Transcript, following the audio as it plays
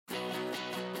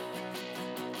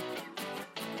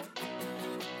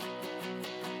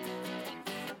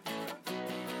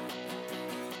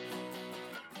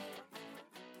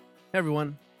Hey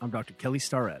everyone, I'm Dr. Kelly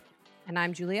Starrett. And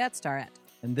I'm Juliette Starrett.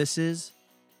 And this is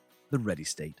The Ready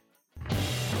State.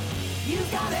 You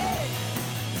got it.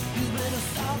 You better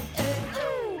stop it.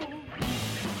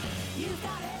 You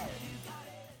got it.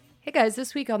 Hey guys,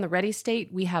 this week on The Ready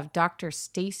State, we have Dr.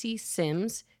 Stacy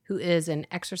Sims, who is an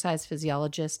exercise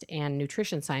physiologist and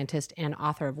nutrition scientist and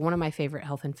author of one of my favorite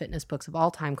health and fitness books of all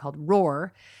time called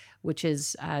Roar, which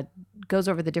is goes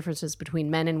over the differences between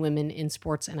men and women in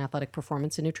sports and athletic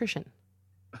performance and nutrition.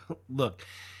 Look,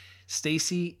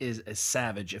 Stacy is a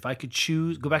savage. If I could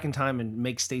go back in time and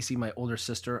make Stacy my older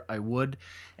sister, I would.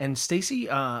 And Stacy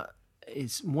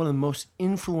is one of the most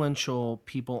influential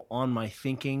people on my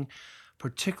thinking,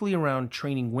 particularly around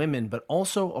training women, but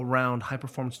also around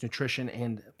high-performance nutrition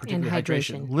and particularly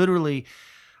hydration. Literally,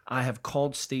 I have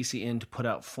called Stacy in to put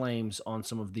out flames on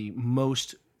some of the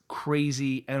most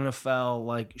crazy NFL,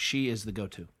 like she is the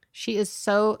go-to. She is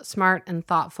so smart and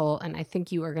thoughtful, and I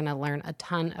think you are going to learn a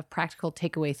ton of practical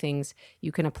takeaway things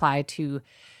you can apply to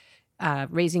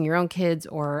raising your own kids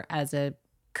or as a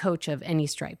coach of any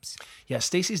stripes. Yeah,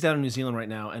 Stacy's down in New Zealand right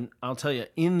now, and I'll tell you,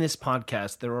 in this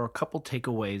podcast, there are a couple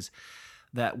takeaways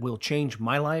that will change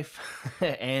my life.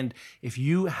 And if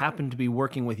you happen to be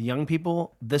working with young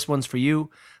people, this one's for you,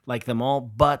 like them all.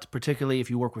 But particularly if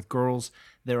you work with girls,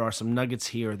 there are some nuggets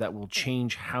here that will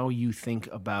change how you think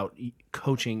about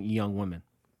coaching young women.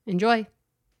 Enjoy.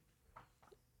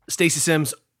 Stacy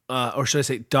Sims, or should I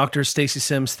say Dr. Stacy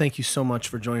Sims, thank you so much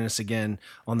for joining us again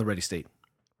on The Ready State.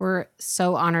 We're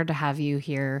so honored to have you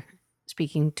here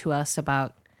speaking to us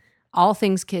about all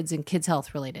things kids and kids'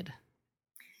 health related.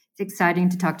 It's exciting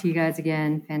to talk to you guys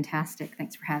again. Fantastic.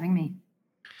 Thanks for having me.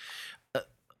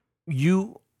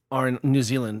 You are in New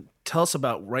Zealand. Tell us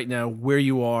about right now where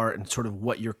you are and sort of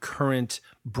what your current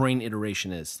brain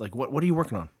iteration is. Like, what are you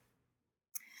working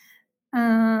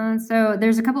on? So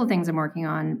there's a couple of things I'm working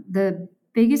on. The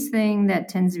biggest thing that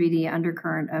tends to be the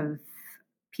undercurrent of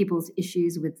people's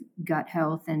issues with gut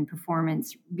health and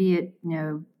performance, be it,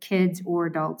 kids or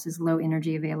adults, is low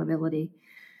energy availability.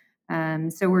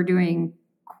 So we're doing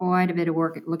quite a bit of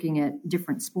work at looking at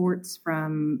different sports,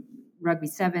 from rugby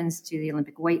sevens to the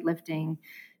Olympic weightlifting,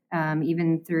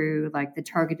 even through like the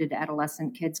targeted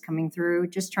adolescent kids coming through,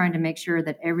 just trying to make sure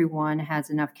that everyone has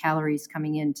enough calories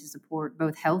coming in to support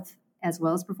both health as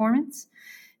well as performance.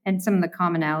 And some of the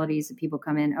commonalities that people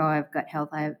come in, I've got health,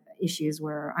 I have issues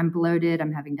where I'm bloated,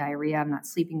 I'm having diarrhea, I'm not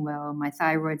sleeping well, my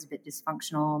thyroid's a bit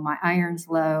dysfunctional, my iron's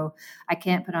low, I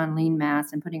can't put on lean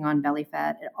mass and putting on belly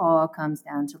fat. It all comes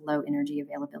down to low energy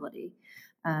availability.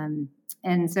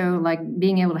 And so like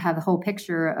being able to have the whole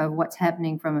picture of what's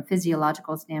happening from a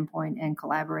physiological standpoint and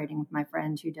collaborating with my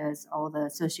friend who does all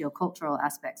the sociocultural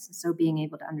aspects. So being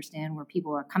able to understand where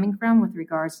people are coming from with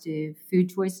regards to food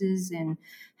choices and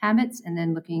habits, and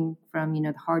then looking from,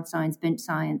 the hard science, bench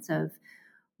science of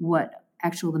what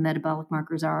the metabolic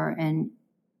markers are, and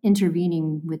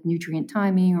intervening with nutrient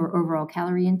timing or overall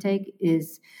calorie intake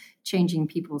is changing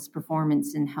people's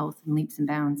performance and health in leaps and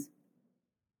bounds.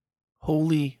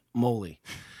 Holy moly.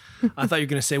 I thought you were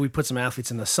going to say we put some athletes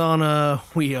in the sauna.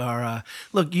 We are,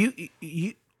 look,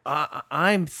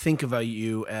 I think about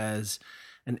you as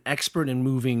an expert in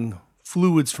moving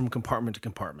fluids from compartment to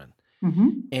compartment. Mm-hmm.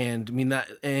 And I mean that,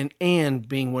 and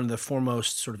being one of the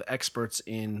foremost sort of experts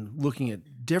in looking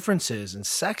at differences and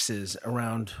sexes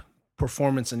around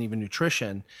performance and even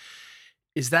nutrition.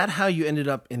 Is that how you ended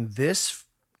up in this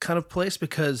kind of place?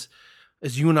 Because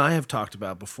as you and I have talked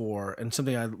about before, and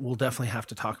something I will definitely have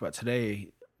to talk about today,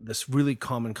 this really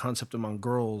common concept among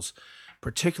girls,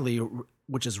 particularly,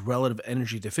 which is relative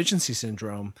energy deficiency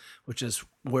syndrome, which is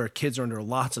where kids are under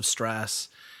lots of stress,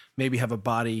 maybe have a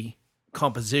body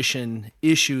composition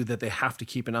issue that they have to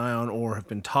keep an eye on or have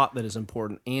been taught that is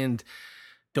important, and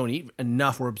don't eat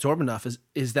enough or absorb enough.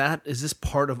 Is this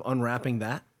part of unwrapping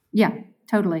that? Yeah,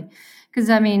 totally. Because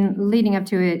leading up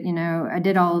to it, I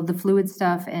did all of the fluid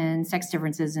stuff and sex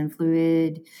differences in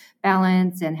fluid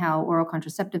balance and how oral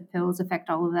contraceptive pills affect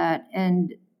all of that.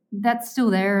 And that's still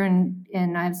there. And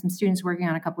I have some students working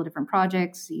on a couple of different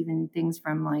projects, even things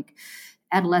from like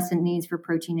adolescent needs for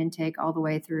protein intake all the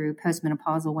way through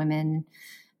postmenopausal women.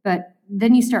 But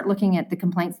then you start looking at the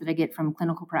complaints that I get from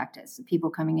clinical practice, people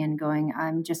coming in going,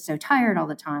 I'm just so tired all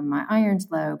the time. My iron's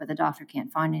low, but the doctor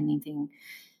can't find anything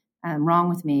wrong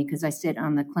with me because I sit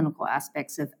on the clinical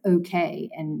aspects of okay.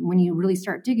 And when you really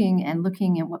start digging and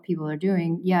looking at what people are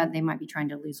doing, they might be trying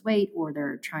to lose weight or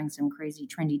they're trying some crazy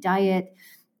trendy diet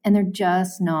and they're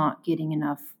just not getting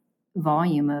enough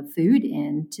volume of food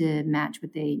in to match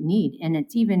what they need. And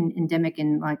it's even endemic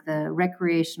in like the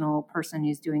recreational person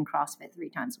who's doing CrossFit 3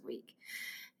 times a week.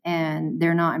 and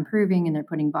they're not improving and they're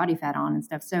putting body fat on and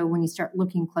stuff. So when you start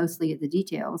looking closely at the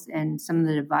details and some of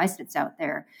the advice that's out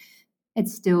there,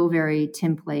 it's still very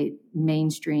template,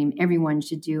 mainstream. Everyone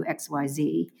should do X, Y,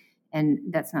 Z. And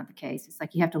that's not the case. It's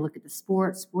like you have to look at the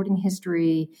sporting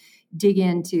history, dig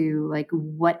into like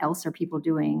what else are people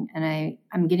doing. And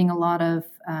I'm getting a lot of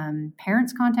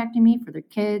parents contacting me for their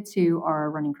kids who are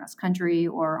running cross country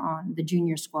or on the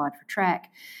junior squad for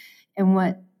track. And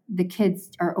what the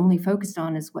kids are only focused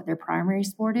on is what their primary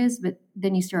sport is. But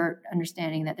then you start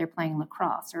understanding that they're playing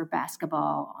lacrosse or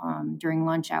basketball during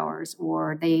lunch hours,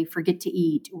 or they forget to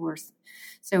eat, or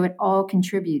so it all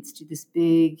contributes to this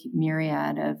big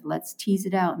myriad of let's tease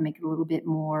it out and make it a little bit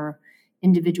more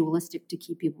individualistic to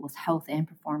keep people's health and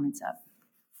performance up.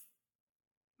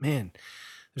 Man,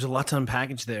 there's a lot to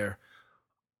unpackage there.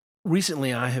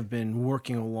 Recently, I have been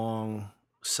working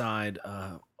alongside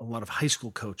a lot of high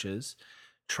school coaches,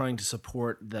 trying to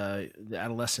support the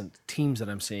adolescent teams that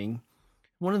I'm seeing.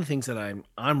 One of the things that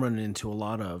I'm running into a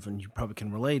lot of, and you probably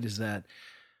can relate, is that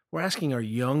we're asking our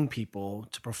young people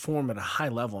to perform at a high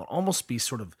level and almost be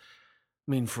sort of,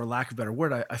 I mean, for lack of a better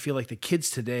word, I feel like the kids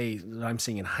today that I'm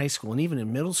seeing in high school and even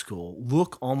in middle school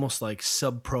look almost like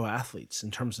sub-pro athletes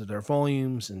in terms of their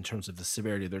volumes, in terms of the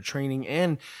severity of their training,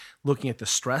 and looking at the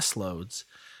stress loads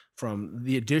from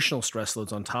the additional stress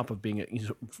loads on top of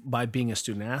by being a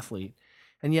student athlete,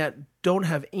 and yet don't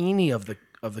have any of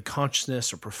the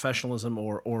consciousness or professionalism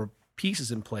or pieces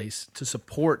in place to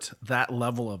support that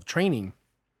level of training.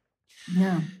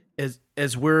 Yeah.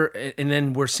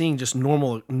 Then we're seeing just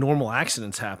normal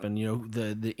accidents happen,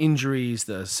 the injuries,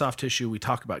 the soft tissue. We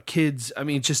talk about kids. I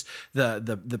mean, just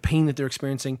the pain that they're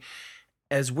experiencing.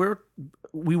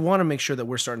 We want to make sure that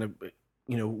we're starting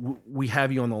to, we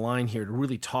have you on the line here to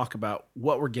really talk about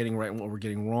what we're getting right and what we're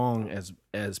getting wrong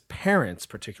as parents,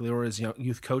 particularly, or as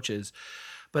youth coaches.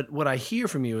 But what I hear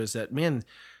from you is that, man,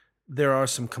 there are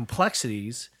some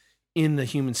complexities in the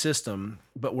human system,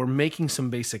 but we're making some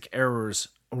basic errors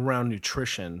around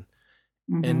nutrition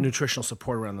and nutritional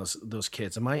support around those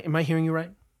kids. Am I hearing you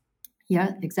right?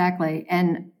 Yeah, exactly.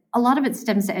 And a lot of it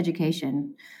stems to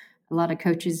education. A lot of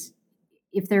coaches,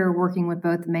 if they're working with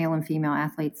both male and female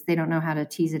athletes, they don't know how to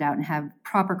tease it out and have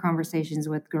proper conversations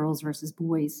with girls versus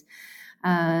boys.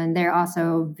 They're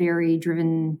also very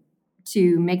driven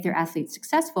to make their athletes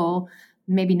successful,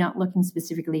 maybe not looking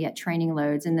specifically at training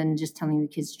loads and then just telling the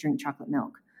kids to drink chocolate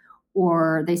milk.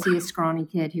 Or they see a scrawny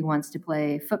kid who wants to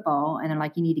play football and they're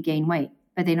like, you need to gain weight,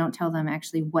 but they don't tell them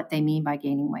actually what they mean by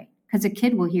gaining weight. Because a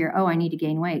kid will hear, oh, I need to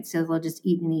gain weight. So they'll just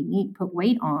eat and eat and eat, put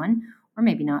weight on, or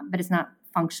maybe not, but it's not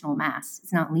functional mass.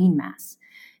 It's not lean mass.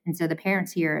 And so the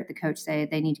parents hear the coach say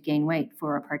they need to gain weight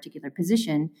for a particular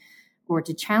position or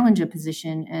to challenge a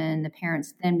position, and the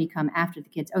parents then become after the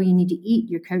kids, oh, you need to eat.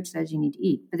 Your coach says you need to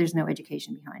eat, but there's no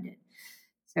education behind it.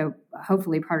 So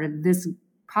hopefully part of this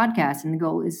podcast and the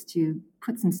goal is to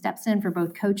put some steps in for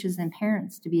both coaches and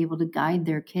parents to be able to guide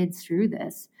their kids through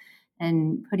this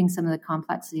and putting some of the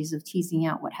complexities of teasing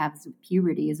out what happens with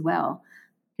puberty as well,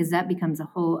 because that becomes a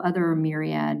whole other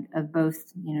myriad of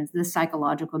both, the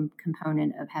psychological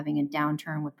component of having a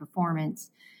downturn with performance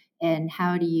and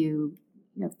how do you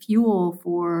fuel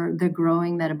for the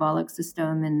growing metabolic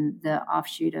system and the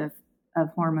offshoot of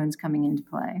hormones coming into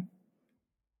play.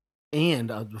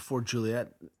 And before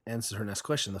Juliet answers her next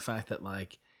question, the fact that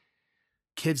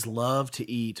kids love to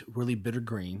eat really bitter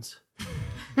greens.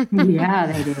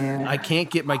 Yeah, they do. I can't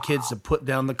get my kids to put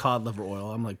down the cod liver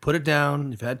oil. I'm like, put it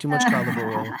down. You've had too much cod liver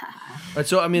oil. Right.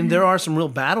 So, I mean, there are some real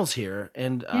battles here.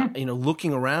 And,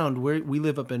 looking around, we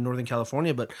live up in Northern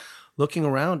California, but looking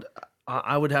around,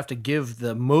 I would have to give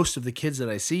most of the kids that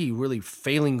I see really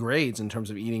failing grades in terms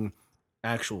of eating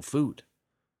actual food.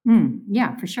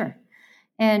 Yeah, for sure.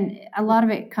 And a lot of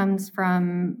it comes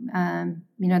from,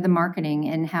 the marketing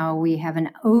and how we have an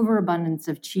overabundance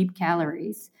of cheap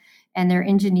calories and they're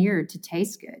engineered to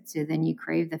taste good. So then you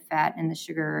crave the fat and the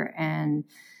sugar and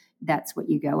that's what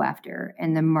you go after.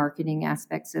 And the marketing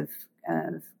aspects of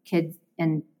kids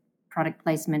and product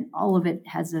placement, all of it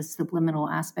has a subliminal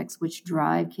aspects which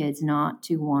drive kids not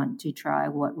to want to try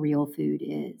what real food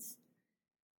is.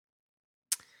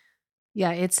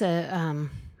 Yeah, it's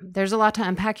there's a lot to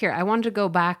unpack here. I wanted to go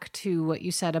back to what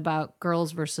you said about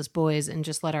girls versus boys and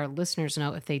just let our listeners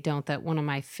know, if they don't, that one of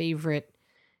my favorite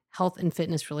health and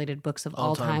fitness related books of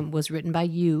all time was written by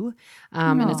you.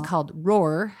 And it's called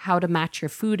Roar: How to Match Your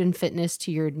Food and Fitness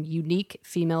to Your Unique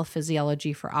Female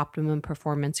Physiology for Optimum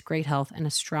Performance, Great Health, and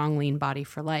a Strong, Lean Body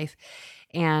for Life.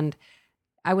 And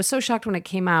I was so shocked when it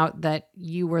came out that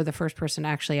you were the first person to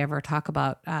actually ever talk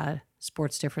about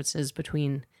sports differences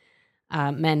between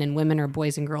men and women, or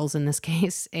boys and girls in this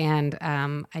case. And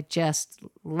I just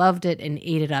loved it and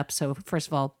ate it up. So first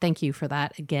of all, thank you for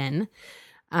that again.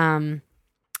 And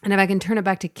if I can turn it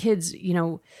back to kids,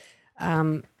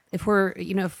 if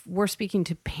we're speaking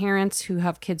to parents who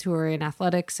have kids who are in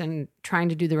athletics and trying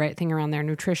to do the right thing around their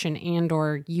nutrition, and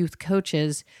or youth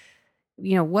coaches,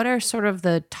 what are sort of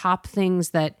the top things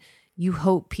that you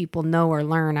hope people know or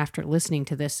learn after listening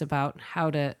to this about how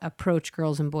to approach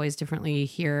girls and boys differently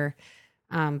here,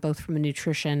 both from a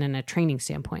nutrition and a training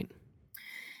standpoint?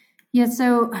 Yeah,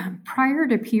 so prior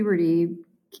to puberty,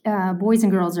 boys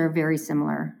and girls are very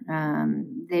similar.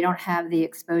 They don't have the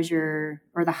exposure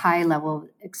or the high level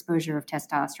exposure of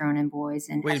testosterone in boys.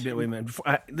 And wait a minute.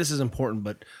 This is important,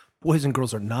 but boys and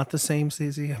girls are not the same,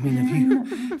 Stacey. I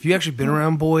mean, if you actually been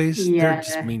around boys, they're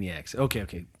just maniacs. Okay.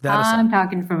 I'm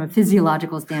talking from a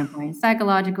physiological standpoint.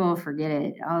 Psychological, forget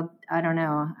it. I don't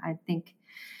know. I think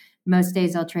most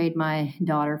days I'll trade my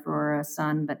daughter for a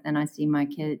son, but then I see my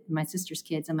sister's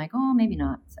kids. I'm like, oh, maybe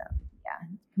not. So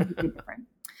yeah, completely different.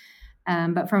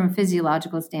 But from a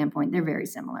physiological standpoint, they're very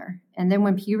similar. And then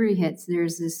when puberty hits,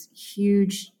 there's this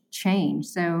huge change.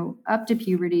 So up to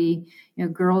puberty,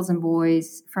 girls and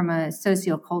boys, from a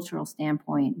sociocultural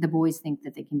standpoint, the boys think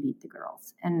that they can beat the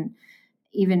girls. And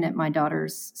even at my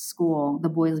daughter's school, the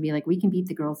boys will be like, we can beat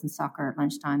the girls in soccer at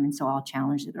lunchtime, and so I'll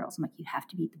challenge the girls. I'm like, you have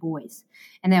to beat the boys.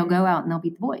 And they'll go out and they'll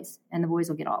beat the boys, and the boys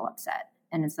will get all upset.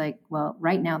 And it's like, well,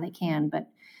 right now they can, but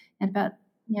in about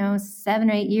 7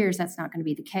 or 8 years, that's not going to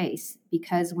be the case,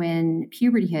 because when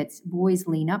puberty hits, boys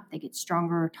lean up, they get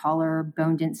stronger, taller,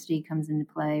 bone density comes into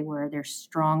play where they're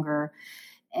stronger,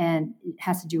 and it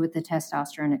has to do with the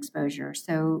testosterone exposure.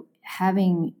 So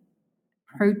having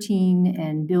protein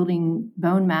and building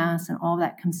bone mass and all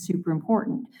that comes super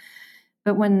important.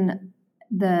 But when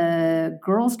the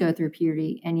girls go through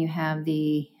puberty and you have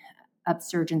the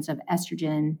upsurgence of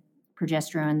estrogen,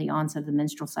 progesterone, the onset of the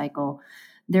menstrual cycle,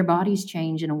 their bodies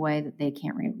change in a way that they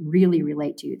can't really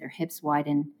relate to. Their hips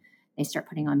widen. They start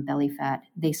putting on belly fat.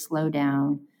 They slow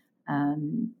down.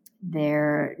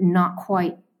 They're not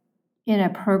quite in a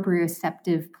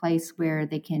proprioceptive place where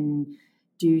they can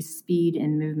do speed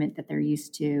and movement that they're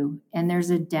used to. And there's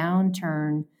a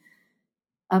downturn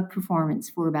of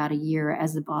performance for about a year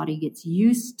as the body gets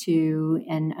used to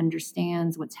and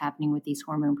understands what's happening with these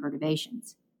hormone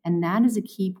perturbations. And that is a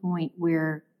key point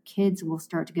where kids will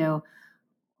start to go,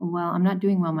 well, I'm not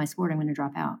doing well in my sport, I'm going to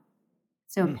drop out.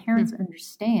 So parents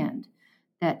understand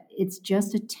that it's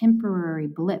just a temporary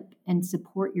blip, and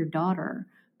support your daughter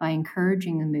by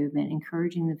encouraging the movement,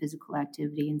 encouraging the physical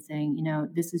activity, and saying,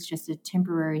 this is just a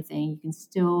temporary thing. You can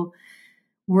still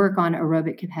work on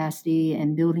aerobic capacity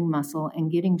and building muscle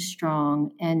and getting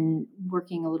strong, and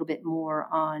working a little bit more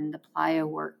on the plyo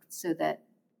work so that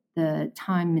the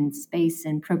time and space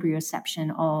and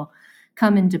proprioception all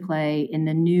come into play in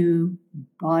the new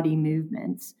body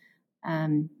movements.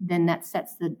 Then that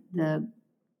sets the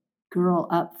girl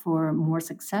up for more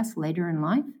success later in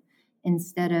life,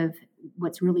 instead of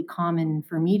what's really common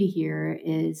for me to hear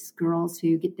is girls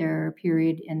who get their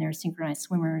period and they're synchronized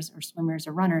swimmers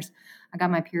or runners. I got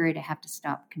my period, I have to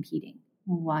stop competing.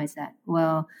 Why is that?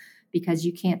 Well, because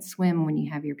you can't swim when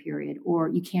you have your period, or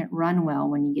you can't run well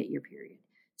when you get your period.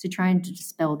 So trying to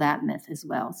dispel that myth as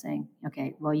well, saying,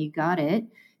 okay, well, you got it.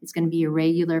 It's going to be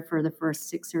irregular for the first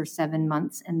 6 or 7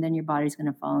 months, and then your body's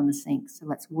going to fall in the sink. So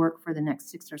let's work for the next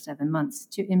 6 or 7 months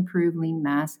to improve lean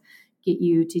mass, get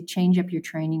you to change up your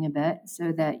training a bit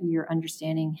so that you're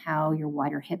understanding how your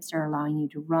wider hips are allowing you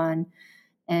to run,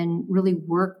 and really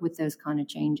work with those kind of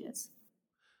changes.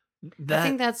 I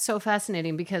think that's so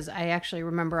fascinating, because I actually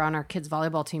remember on our kids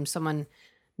volleyball team, someone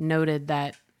noted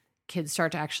that kids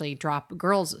start to actually drop,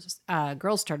 girls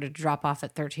started to drop off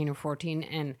at 13 or 14.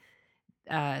 And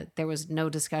there was no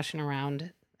discussion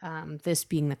around this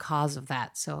being the cause of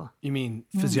that. So you mean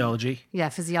physiology? Yeah,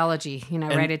 physiology,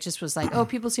 right? It just was like,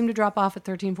 people seem to drop off at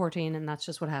 13, 14, and that's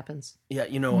just what happens. Yeah,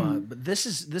 but this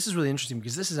is really interesting,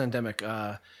 because this is endemic.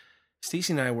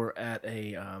 Stacy and I were at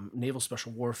a naval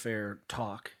special warfare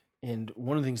talk, and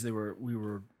one of the things that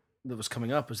was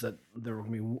coming up is that there were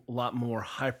going to be a lot more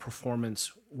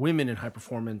women in high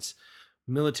performance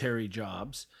military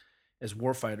jobs as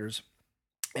warfighters.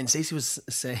 And Stacy was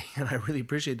saying, and I really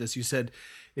appreciate this, you said,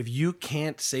 if you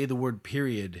can't say the word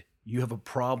period, you have a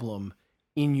problem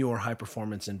in your high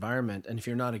performance environment. And if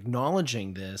you're not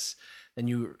acknowledging this, then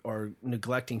you are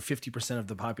neglecting 50% of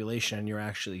the population, and you're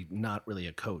actually not really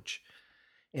a coach.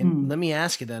 And let me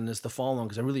ask you then, as the follow-on,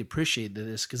 because I really appreciate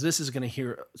this, because this is going to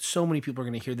hear, so many people are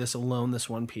going to hear this alone, this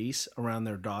one piece around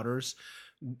their daughters,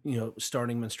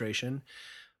 starting menstruation.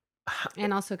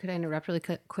 And also, could I interrupt really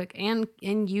quick?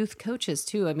 And youth coaches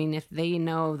too. I mean, if they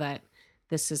know that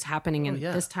this is happening in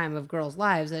yeah. this time of girls'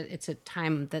 lives, that it's a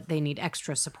time that they need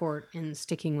extra support in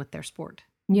sticking with their sport.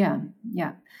 Yeah,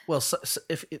 yeah. Well,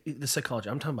 if the psychology,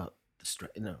 I'm talking about the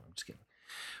stress. No, I'm just kidding.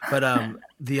 But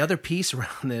the other piece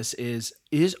around this is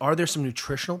are there some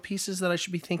nutritional pieces that I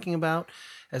should be thinking about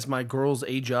as my girls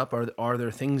age up? Are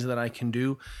there things that I can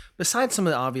do besides some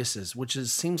of the obviouses, which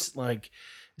seems like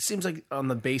on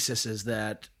the basis is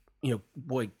that,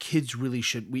 boy, kids really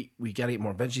should, we got to get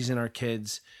more veggies in our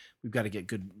kids. We've got to get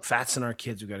good fats in our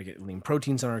kids. We've got to get lean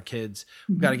proteins in our kids.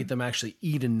 We've got to get them actually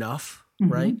eat enough,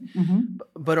 right?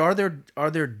 But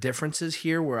are there differences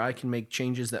here where I can make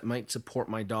changes that might support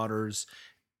my daughters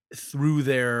through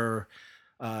their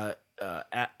atypical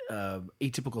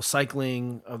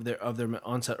cycling of their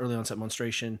early onset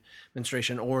menstruation,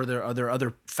 or are there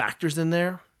other factors in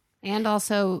there? And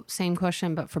also, same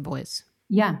question, but for boys.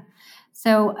 Yeah.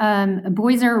 So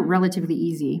boys are relatively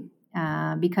easy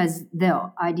because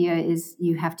the idea is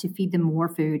you have to feed them more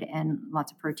food and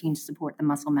lots of protein to support the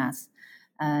muscle mass.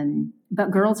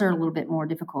 But girls are a little bit more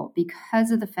difficult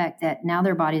because of the fact that now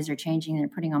their bodies are changing. They're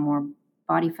putting on more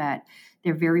body fat.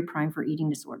 They're very prime for eating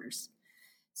disorders.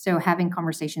 So having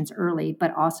conversations early,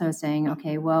 but also saying,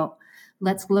 okay, well,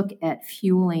 let's look at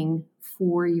fueling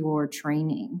for your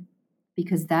training,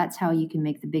 because that's how you can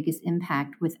make the biggest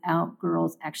impact without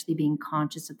girls actually being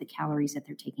conscious of the calories that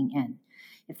they're taking in.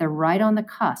 If they're right on the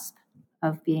cusp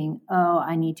of being,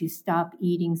 I need to stop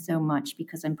eating so much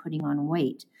because I'm putting on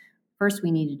weight, first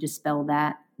we need to dispel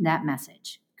that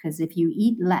message. Because if you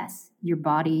eat less, your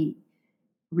body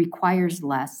requires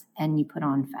less and you put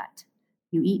on fat.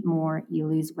 You eat more, you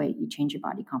lose weight, you change your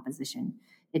body composition.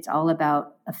 It's all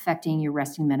about affecting your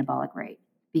resting metabolic rate.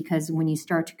 Because when you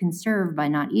start to conserve by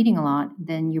not eating a lot,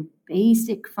 then your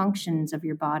basic functions of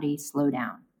your body slow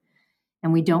down.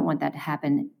 And we don't want that to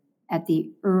happen at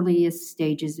the earliest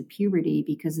stages of puberty,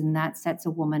 because then that sets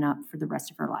a woman up for the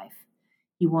rest of her life.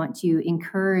 You want to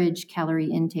encourage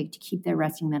calorie intake to keep their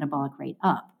resting metabolic rate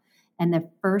up. And the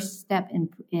first step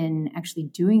in actually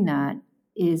doing that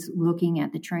is looking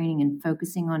at the training and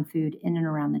focusing on food in and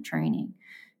around the training.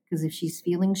 Because if she's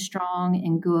feeling strong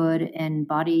and good and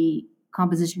body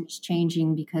composition is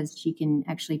changing because she can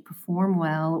actually perform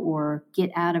well or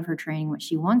get out of her training what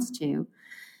she wants to,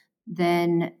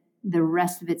 then the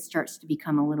rest of it starts to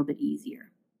become a little bit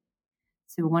easier.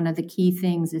 So one of the key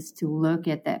things is to look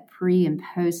at that pre and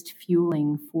post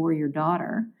fueling for your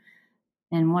daughter.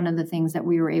 And one of the things that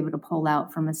we were able to pull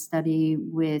out from a study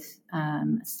with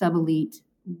sub-elite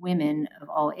women of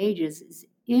all ages is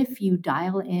if you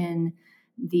dial in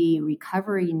the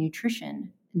recovery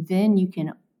nutrition, then you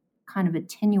can kind of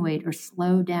attenuate or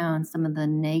slow down some of the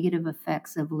negative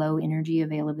effects of low energy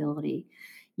availability.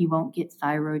 You won't get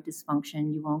thyroid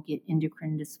dysfunction, you won't get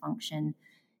endocrine dysfunction,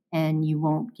 and you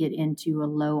won't get into a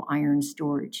low iron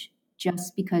storage.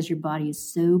 Just because your body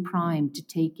is so primed to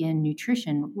take in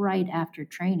nutrition right after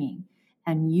training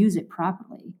and use it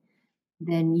properly,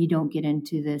 then you don't get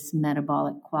into this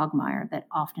metabolic quagmire that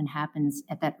often happens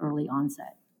at that early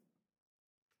onset.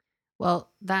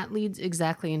 Well, that leads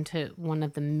exactly into one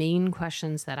of the main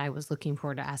questions that I was looking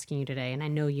forward to asking you today. And I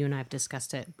know you and I have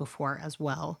discussed it before as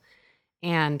well.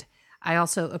 And I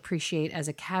also appreciate as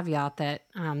a caveat that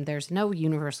there's no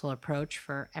universal approach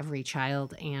for every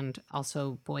child, and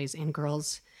also boys and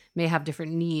girls may have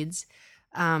different needs.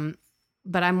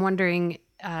 But I'm wondering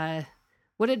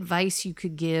what advice you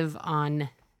could give on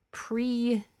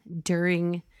pre,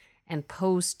 during, and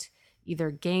post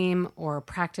either game or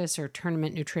practice or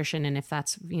tournament nutrition. And if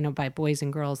that's, by boys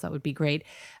and girls, that would be great.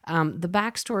 The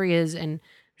backstory is, and I'm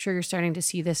sure you're starting to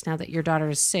see this now that your daughter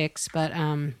is 6, but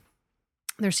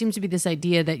there seems to be this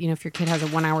idea that, if your kid has a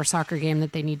 1-hour soccer game,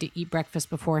 that they need to eat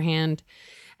breakfast beforehand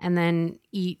and then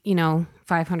eat,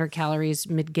 500 calories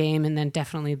mid-game. And then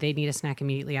definitely they need a snack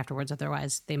immediately afterwards.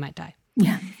 Otherwise they might die.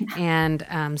 Yeah.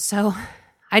 And so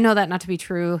I know that not to be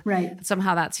true. Right. But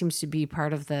somehow that seems to be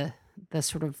part of the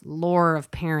sort of lore of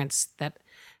parents that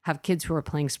have kids who are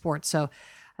playing sports. So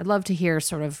I'd love to hear,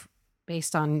 sort of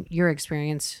based on your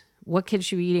experience, what kids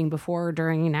should be eating before,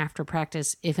 during, and after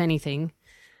practice, if anything,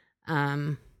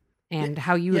 and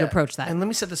how you would approach that. And let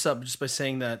me set this up just by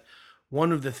saying that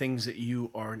one of the things that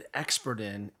you are an expert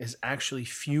in is actually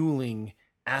fueling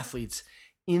athletes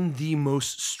in the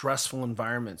most stressful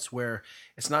environments, where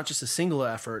it's not just a single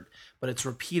effort, but it's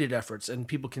repeated efforts, and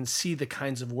people can see the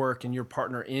kinds of work and your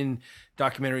partner in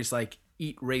documentaries like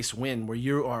Eat, Race, Win, where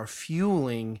you are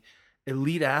fueling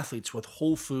elite athletes with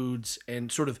whole foods.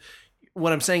 And sort of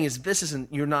what I'm saying is,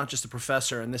 you're not just a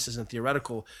professor and this isn't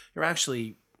theoretical. You're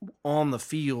actually on the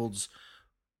fields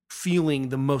feeling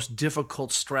the most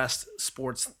difficult, stressed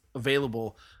sports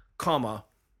available, comma,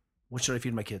 what should I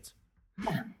feed my kids?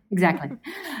 Exactly.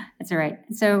 That's all right.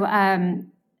 So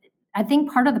I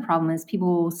think part of the problem is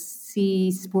people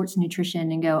see sports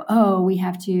nutrition and go, oh, we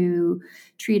have to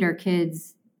treat our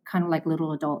kids kind of like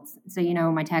little adults. So,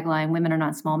 my tagline, women are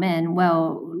not small men.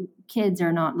 Well, kids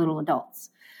are not little adults.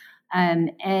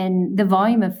 And the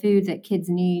volume of food that kids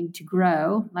need to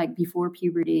grow, like before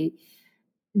puberty,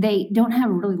 they don't have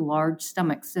really large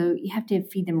stomachs. So you have to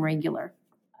feed them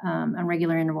on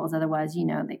regular intervals. Otherwise,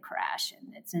 they crash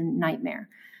and it's a nightmare.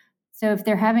 So if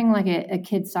they're having like a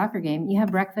kid's soccer game, you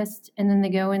have breakfast and then they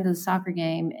go into the soccer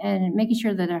game and making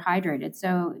sure that they're hydrated.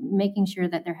 So making sure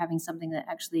that they're having something that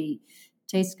actually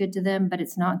tastes good to them, but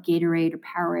it's not Gatorade or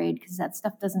Powerade because that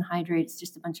stuff doesn't hydrate. It's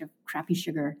just a bunch of crappy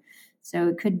sugar. So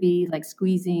it could be like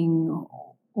squeezing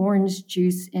orange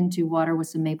juice into water with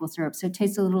some maple syrup. So it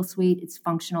tastes a little sweet. It's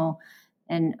functional.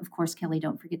 And of course, Kelly,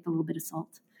 don't forget the little bit of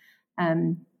salt.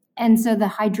 And so the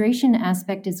hydration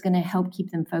aspect is going to help keep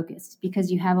them focused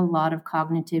because you have a lot of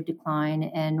cognitive decline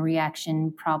and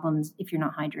reaction problems if you're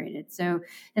not hydrated. So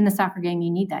in the soccer game,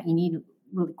 you need that. You need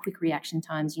really quick reaction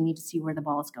times. You need to see where the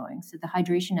ball is going. So the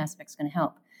hydration aspect is going to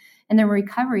help. And then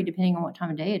recovery, depending on what time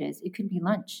of day it is, it could be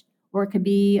lunch or it could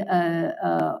be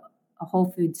a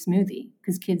whole food smoothie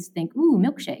because kids think, ooh,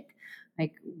 milkshake.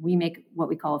 Like we make what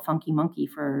we call a funky monkey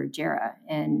for Jera,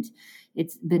 and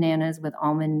it's bananas with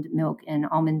almond milk and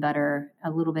almond butter,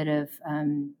 a little bit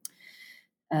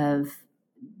of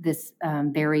this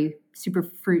berry super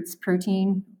fruits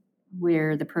protein,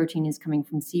 where the protein is coming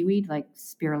from seaweed like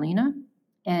spirulina,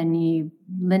 and you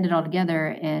blend it all together,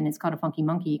 and it's called a funky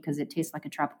monkey because it tastes like a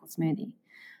tropical smoothie.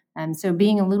 So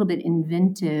being a little bit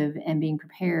inventive and being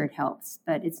prepared helps,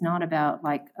 but it's not about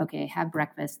like, okay, have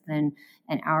breakfast, then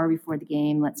an hour before the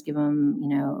game, let's give them,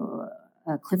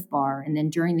 a Cliff Bar. And then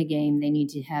during the game, they need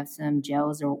to have some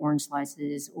gels or orange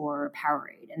slices or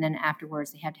Powerade. And then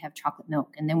afterwards, they have to have chocolate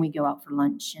milk. And then we go out for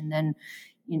lunch. And then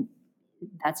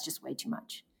that's just way too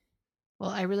much. Well,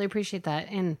 I really appreciate that.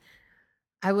 And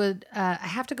I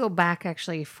have to go back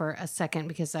actually for a second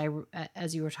because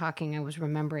as you were talking, I was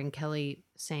remembering Kelly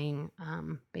saying,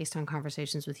 based on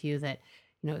conversations with you that,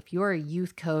 if you're a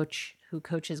youth coach who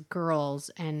coaches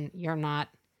girls and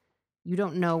you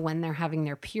don't know when they're having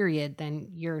their period, then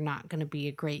you're not going to be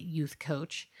a great youth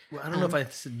coach. Well, I don't know if I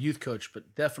said youth coach,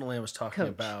 but definitely I was talking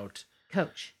about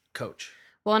coach.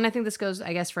 Well, and I think this goes,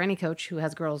 I guess, for any coach who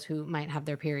has girls who might have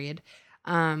their period.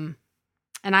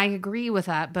 And I agree with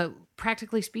that, but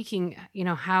practically speaking,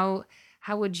 how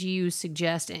would you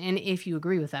suggest, and if you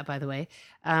agree with that, by the way,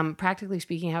 practically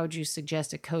speaking, how would you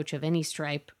suggest a coach of any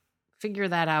stripe figure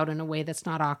that out in a way that's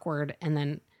not awkward, and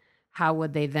then how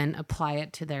would they then apply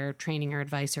it to their training or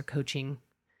advice or coaching?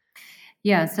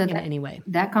 Yeah, so in any way.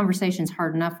 That conversation is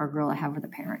hard enough for a girl to have with a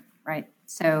parent, right?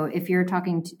 So if you're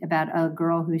talking about a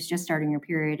girl who's just starting her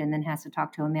period and then has to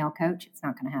talk to a male coach, it's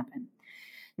not going to happen.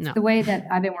 No. The way that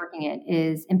I've been working it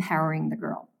is empowering the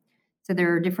girl. So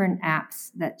there are different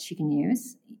apps that she can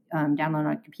use, download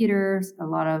on computers. A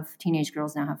lot of teenage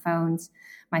girls now have phones.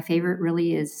 My favorite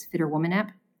really is Fitter Woman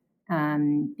app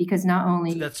because not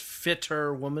only... So that's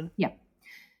Fitter Woman? Yeah.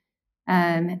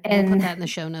 And we'll put that in the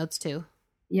show notes too.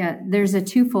 Yeah, there's a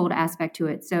twofold aspect to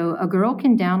it. So a girl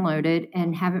can download it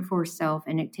and have it for herself,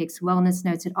 and it takes wellness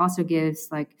notes. It also gives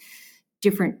like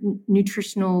different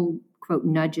nutritional quote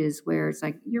nudges where it's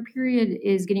like your period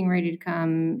is getting ready to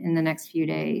come in the next few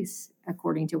days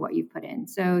according to what you've put in.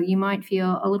 So you might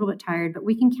feel a little bit tired, but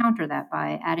we can counter that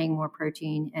by adding more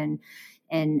protein and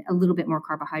a little bit more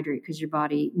carbohydrate because your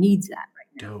body needs that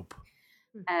right now.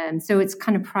 Dope. So it's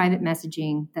kind of private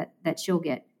messaging that she'll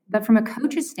get. But from a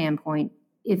coach's standpoint,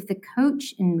 if the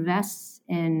coach invests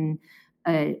in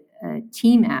a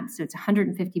team app, so it's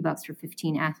 $150 for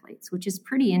 15 athletes, which is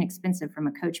pretty inexpensive from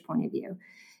a coach point of view,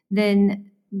 then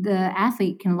the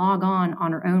athlete can log on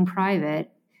her own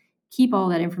private, keep all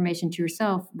that information to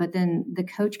yourself, but then the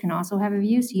coach can also have a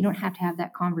view, so you don't have to have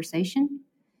that conversation.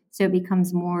 So it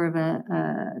becomes more of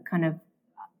a kind of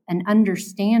an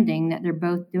understanding that they're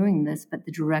both doing this, but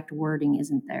the direct wording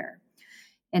isn't there.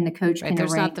 And the coach can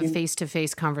there's not the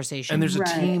face-to-face conversation. And there's a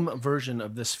team version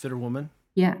of this Fitter Woman?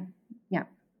 Yeah.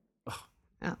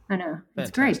 Oh. I know.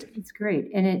 Fantastic. It's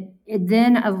great. And it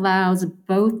then allows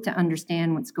both to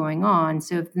understand what's going on.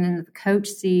 So if then the coach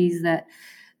sees that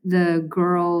the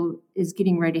girl is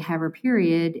getting ready to have her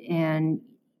period and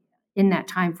in that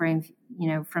time frame,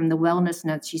 from the wellness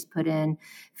notes she's put in,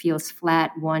 feels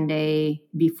flat one day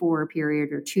before her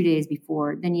period or 2 days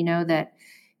before, then you know that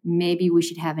maybe we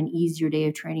should have an easier day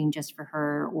of training just for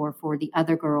her or for the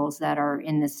other girls that are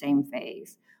in the same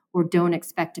phase. or don't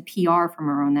expect a PR from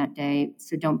her on that day,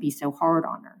 so don't be so hard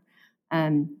on her.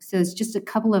 So it's just a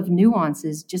couple of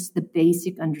nuances, just the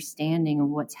basic understanding of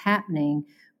what's happening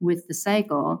with the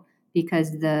cycle,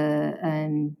 because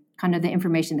the kind of the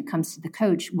information that comes to the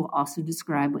coach will also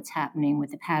describe what's happening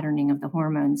with the patterning of the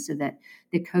hormones, so that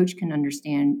the coach can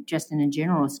understand just in a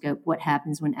general scope what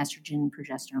happens when estrogen and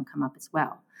progesterone come up as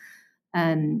well.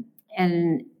 And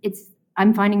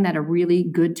I'm finding that a really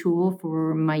good tool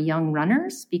for my young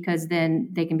runners, because then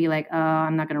they can be like, oh,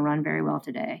 I'm not going to run very well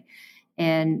today.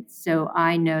 And so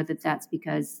I know that that's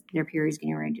because their period is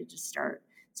getting ready to start.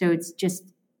 So it's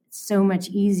just so much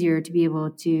easier to be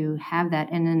able to have that.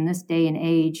 And in this day and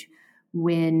age,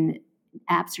 when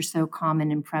apps are so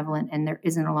common and prevalent and there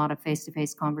isn't a lot of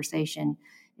face-to-face conversation,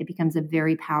 it becomes a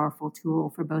very powerful tool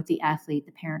for both the athlete,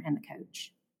 the parent, and the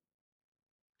coach.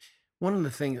 One of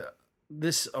the things,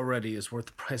 this already is worth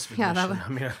the price of Yeah,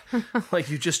 admission. I mean, like,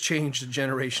 you just changed a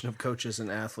generation of coaches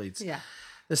and athletes. Yeah.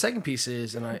 The second piece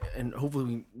is, and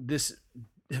hopefully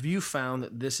have you found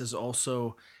that this is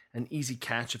also an easy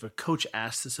catch if a coach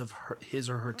asks this of his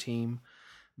or her team,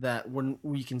 that when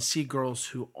we can see girls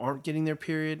who aren't getting their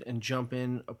period and jump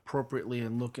in appropriately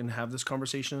and look and have this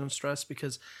conversation on stress?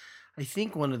 Because I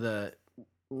think one of the,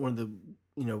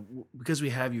 because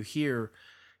we have you here,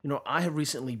 I have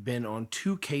recently been on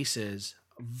 2 cases,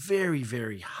 very,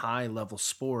 very high level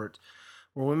sport,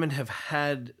 where women have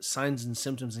had signs and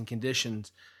symptoms and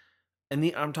conditions.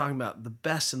 And I'm talking about the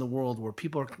best in the world, where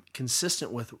people are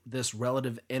consistent with this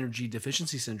relative energy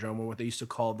deficiency syndrome, or what they used to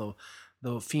call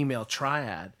the female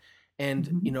triad.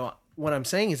 And, what I'm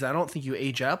saying is I don't think you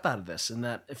age up out of this, and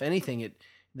that if anything,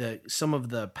 some of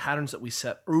the patterns that we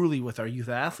set early with our youth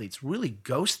athletes really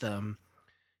ghost them,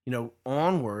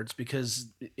 onwards, because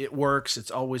it works.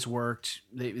 It's always worked.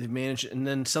 They manage it, and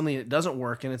then suddenly it doesn't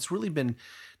work. And it's really been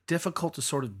difficult to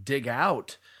sort of dig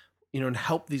out, and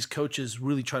help these coaches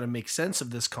really try to make sense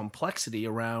of this complexity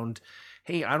around,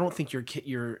 hey, I don't think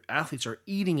your athletes are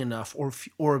eating enough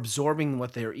or absorbing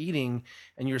what they're eating,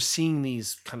 and you're seeing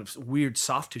these kind of weird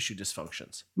soft tissue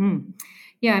dysfunctions.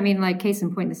 Yeah, I mean, like, case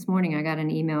in point, this morning I got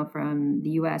an email from the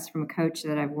U.S. from a coach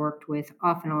that I've worked with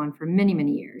off and on for many,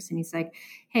 many years. And he's like,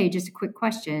 hey, just a quick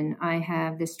question. I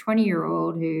have this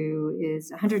 20-year-old who is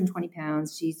 120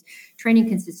 pounds. She's training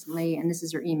consistently, and this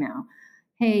is her email.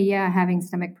 Hey, yeah, having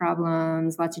stomach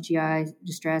problems, lots of GI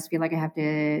distress, feel like I have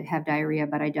to have diarrhea,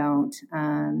 but I don't.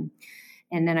 And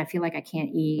then I feel like I can't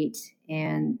eat.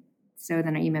 And so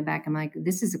then I email back, I'm like,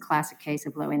 this is a classic case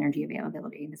of low energy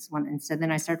availability. This one. And so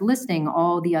then I start listing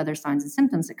all the other signs and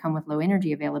symptoms that come with low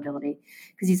energy availability.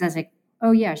 Because he says, like,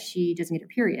 oh yeah, she doesn't get her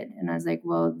period. And I was like,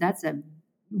 well, that's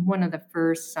one of the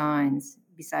first signs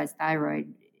besides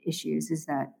thyroid issues, is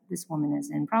that this woman is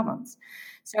in problems.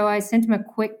 So I sent him a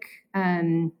quick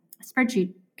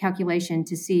spreadsheet calculation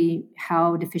to see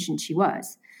how deficient she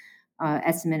was.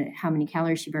 Estimated how many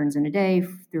calories she burns in a day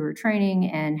through her training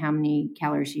and how many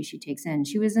calories she takes in.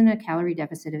 She was in a calorie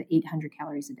deficit of 800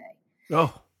 calories a day.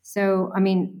 Oh. So, I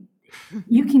mean,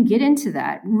 you can get into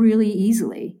that really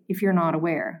easily if you're not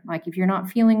aware. Like, if you're not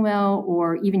feeling well,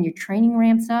 or even your training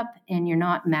ramps up and you're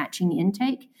not matching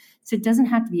intake. So it doesn't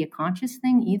have to be a conscious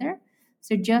thing either.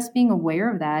 So just being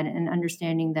aware of that and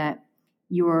understanding that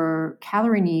your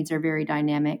calorie needs are very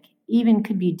dynamic, even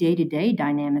could be day-to-day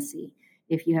dynamicy.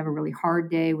 If you have a really hard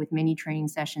day with many training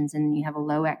sessions and then you have a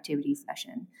low activity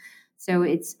session. So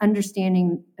it's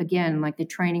understanding, again, like the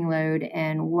training load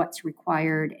and what's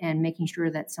required, and making sure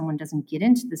that someone doesn't get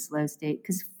into this low state,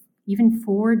 because even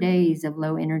 4 days of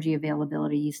low energy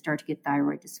availability, you start to get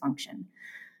thyroid dysfunction.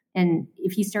 And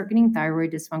if you start getting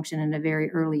thyroid dysfunction at a very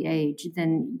early age,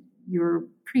 then you're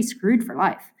pretty screwed for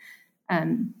life.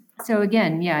 So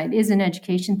again, yeah, it is an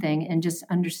education thing, and just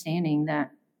understanding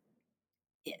that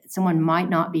someone might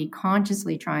not be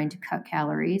consciously trying to cut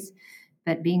calories,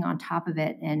 but being on top of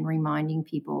it and reminding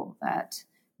people that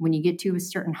when you get to a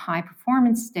certain high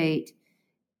performance state,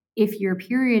 if your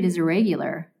period is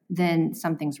irregular, then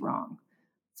something's wrong.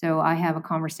 So I have a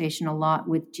conversation a lot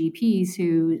with GPs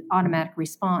who automatic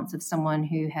response of someone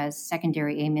who has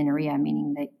secondary amenorrhea,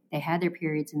 meaning they had their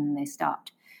periods and then they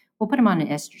stopped. We'll put them on an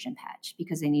estrogen patch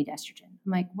because they need estrogen.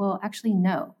 I'm like, well, actually,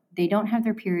 no. They don't have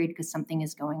their period because something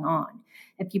is going on.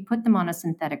 If you put them on a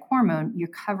synthetic hormone, you're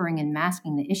covering and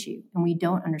masking the issue. And we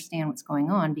don't understand what's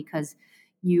going on because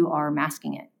you are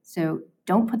masking it. So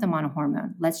don't put them on a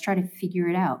hormone. Let's try to figure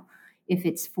it out. If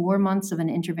it's 4 months of an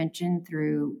intervention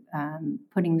through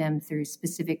putting them through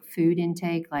specific food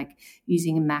intake, like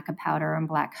using maca powder and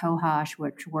black cohosh,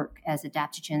 which work as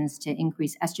adaptogens to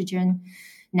increase estrogen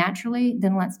naturally,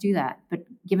 then let's do that. But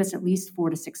give us at least 4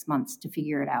 to 6 months to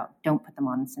figure it out. Don't put them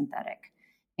on synthetic.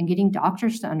 and getting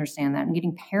doctors to understand that and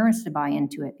getting parents to buy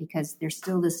into it, because there's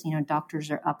still this,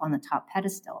 doctors are up on the top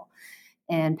pedestal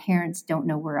and parents don't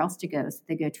know where else to go. So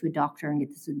they go to a doctor and get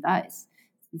this advice.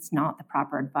 It's not the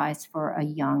proper advice for a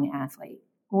young athlete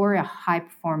or a high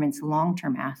performance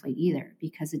long-term athlete either,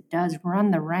 because it does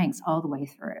run the ranks all the way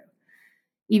through.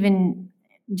 Even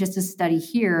just a study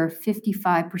here,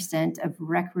 55% of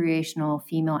recreational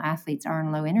female athletes are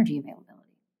in low energy availability.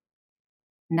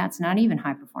 And that's not even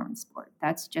high performance sport.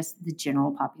 That's just the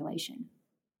general population.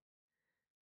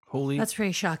 That's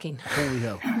very shocking. Holy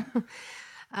hell.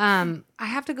 I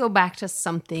have to go back to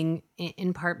something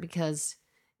in part because,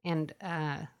 and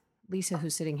Lisa,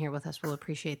 who's sitting here with us, will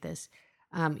appreciate this.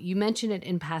 You mentioned it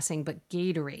in passing, but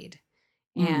Gatorade.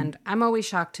 And I'm always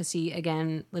shocked to see,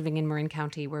 again, living in Marin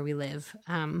County where we live,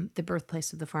 the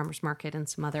birthplace of the farmer's market and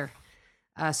some other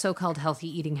so-called healthy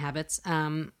eating habits.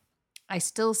 I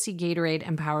still see Gatorade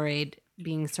and Powerade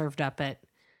being served up at,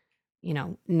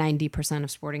 90% of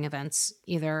sporting events,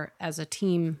 either as a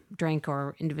team drink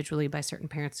or individually by certain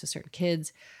parents to certain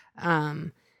kids.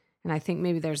 And I think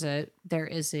maybe there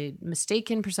is a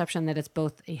mistaken perception that it's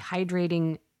both a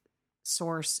hydrating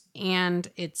source and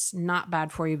it's not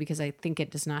bad for you because I think it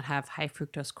does not have high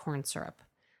fructose corn syrup.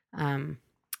 I'm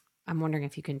wondering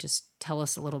if you can just tell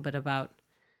us a little bit about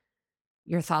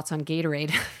your thoughts on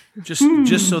Gatorade.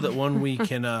 just so that we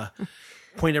can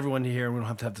point everyone to here and we don't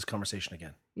have to have this conversation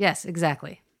again. Yes,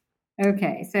 exactly.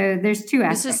 Okay, so there's two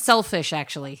aspects. This is selfish,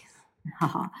 actually.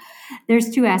 There's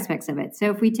two aspects of it. So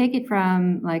if we take it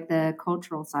from like the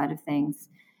cultural side of things,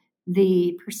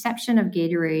 the perception of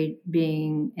Gatorade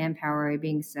and Powerade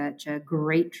being such a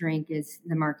great drink is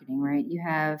the marketing, right? You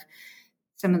have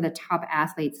some of the top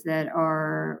athletes that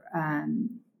are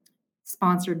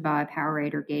sponsored by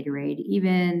Powerade or Gatorade.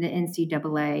 Even the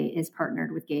NCAA is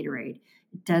partnered with Gatorade.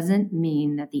 It doesn't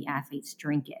mean that the athletes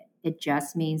drink it. It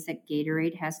just means that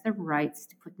Gatorade has the rights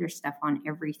to put their stuff on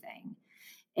everything.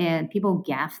 And people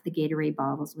gaff the Gatorade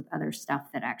bottles with other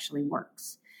stuff that actually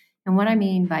works. And what I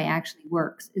mean by actually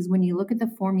works is when you look at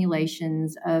the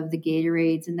formulations of the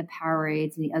Gatorades and the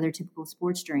Powerades and the other typical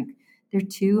sports drink, they're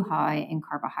too high in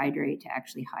carbohydrate to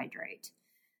actually hydrate.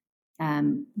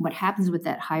 What happens with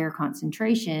that higher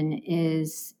concentration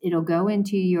is it'll go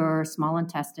into your small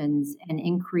intestines and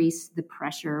increase the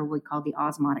pressure, we call the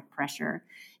osmotic pressure.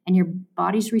 And your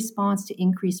body's response to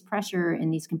increased pressure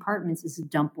in these compartments is to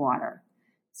dump water.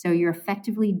 So you're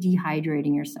effectively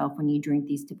dehydrating yourself when you drink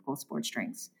these typical sports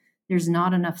drinks. There's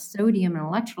not enough sodium and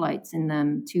electrolytes in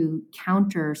them to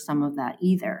counter some of that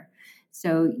either.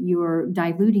 So you're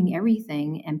diluting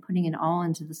everything and putting it all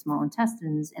into the small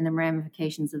intestines, and the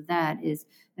ramifications of that is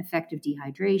effective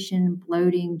dehydration,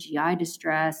 bloating, GI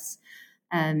distress.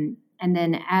 And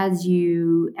then as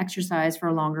you exercise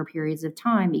for longer periods of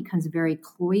time, it becomes very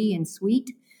cloyy and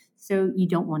sweet, so you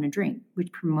don't want to drink,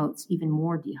 which promotes even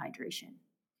more dehydration.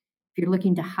 If you're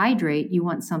looking to hydrate, you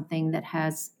want something that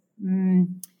has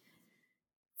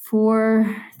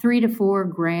 3 to 4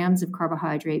 grams of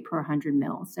carbohydrate per 100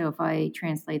 mils. So if I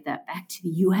translate that back to the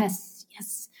U.S.,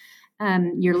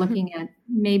 you're looking at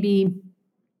maybe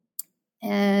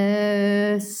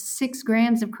 6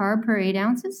 grams of carb per 8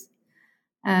 ounces.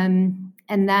 And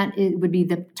that would be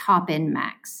the top end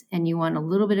max. And you want a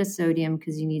little bit of sodium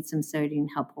because you need some sodium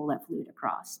to help pull that fluid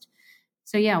across.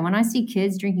 So yeah, when I see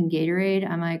kids drinking Gatorade,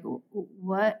 I'm like,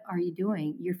 what are you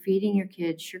doing? You're feeding your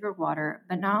kids sugar water.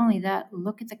 But not only that,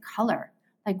 look at the color.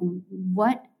 Like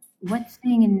what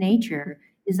thing in nature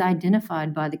is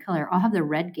identified by the color? I'll have the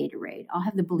red Gatorade. I'll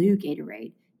have the blue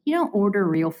Gatorade. You don't order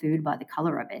real food by the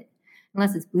color of it,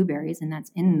 unless it's blueberries, and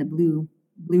that's in the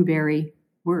blueberry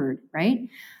word, right?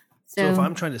 So if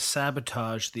I'm trying to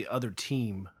sabotage the other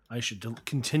team, I should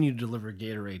continue to deliver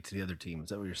Gatorade to the other team. Is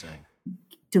that what you're saying?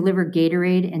 Deliver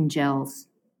Gatorade and gels,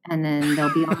 and then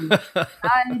they'll be on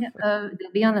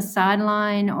the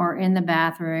sideline or in the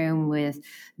bathroom with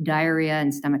diarrhea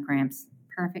and stomach cramps.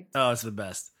 Perfect. Oh, it's the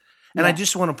best. And I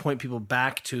just want to point people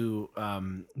back to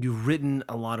you've written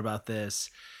a lot about this.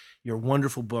 Your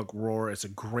wonderful book, Roar, is a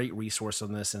great resource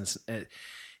on this, and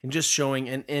just showing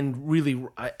and really,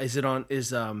 is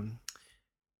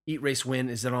Eat Race Win?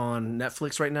 Is it on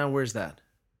Netflix right now? Where's that?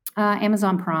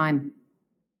 Amazon Prime.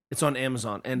 It's on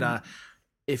Amazon. And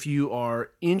if you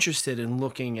are interested in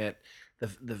looking at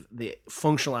the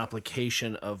functional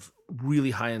application of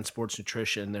really high-end sports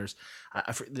nutrition, there's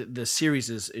the series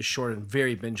is short and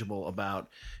very bingeable about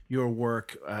your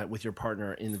work with your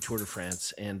partner in the Tour de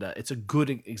France. And it's a good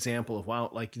example of, wow,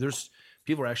 like there's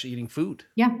people are actually eating food.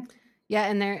 Yeah. Yeah,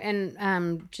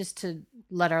 and just to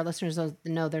let our listeners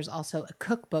know, there's also a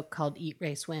cookbook called Eat,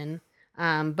 Race, Win.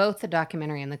 Both the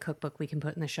documentary and the cookbook we can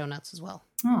put in the show notes as well.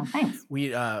 Oh, thanks.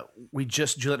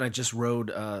 Juliet and I just rode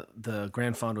the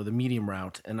Grand Fondo, the medium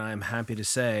route, and I'm happy to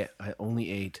say I only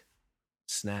ate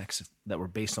snacks that were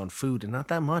based on food, and not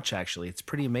that much actually. It's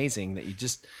pretty amazing that you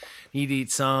just need to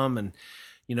eat some, and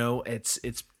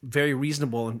it's very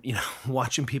reasonable. And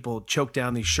watching people choke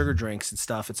down these sugar drinks and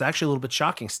stuff, it's actually a little bit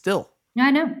shocking still. I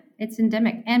know, it's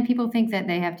endemic, and people think that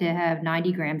they have to have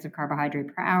 90 grams of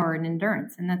carbohydrate per hour in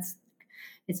endurance, and it's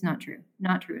not true.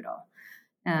 Not true at all.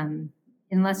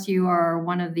 Unless you are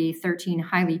one of the 13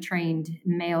 highly trained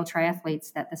male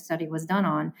triathletes that the study was done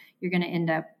on, you're going to end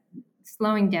up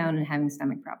slowing down and having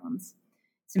stomach problems.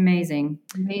 It's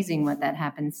amazing what that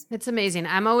happens. It's amazing.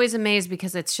 I'm always amazed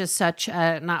because it's just such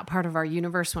not part of our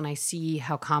universe when I see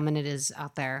how common it is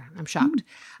out there. I'm shocked.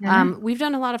 We've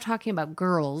done a lot of talking about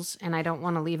girls, and I don't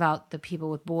want to leave out the people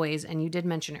with boys. And you did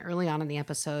mention early on in the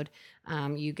episode,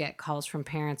 you get calls from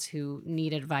parents who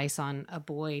need advice on a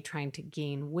boy trying to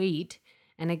gain weight.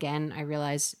 And again, I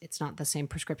realize it's not the same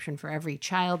prescription for every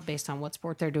child based on what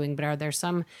sport they're doing, but are there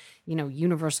some,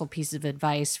 universal pieces of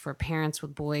advice for parents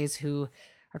with boys who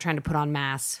are trying to put on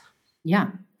mass?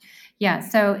 Yeah.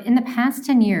 So in the past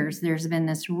 10 years, there's been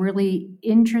this really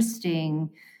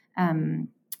interesting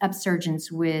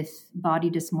upsurgence with body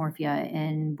dysmorphia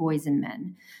in boys and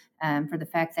men. For the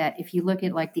fact that if you look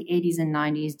at like the 80s and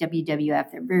 90s,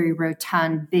 WWF, they're very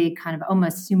rotund, big, kind of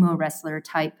almost sumo wrestler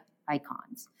type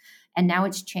icons. And now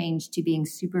it's changed to being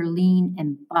super lean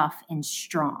and buff and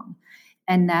strong.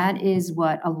 And that is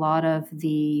what a lot of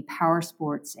the power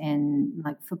sports and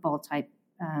like football type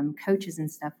coaches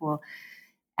and stuff will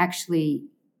actually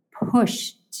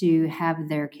push to have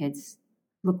their kids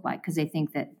look like, because they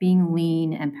think that being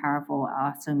lean and powerful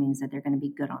also means that they're going to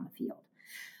be good on the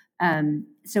field.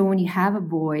 So when you have a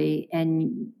boy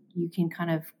and you can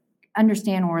kind of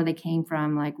understand where they came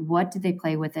from, like what did they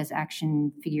play with as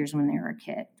action figures when they were a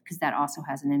kid, because that also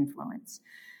has an influence.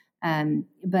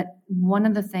 But one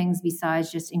of the things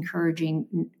besides just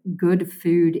encouraging good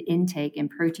food intake and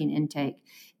protein intake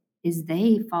is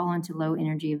they fall into low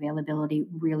energy availability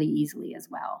really easily as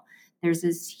well. There's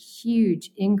this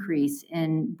huge increase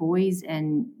in boys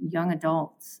and young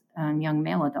adults, young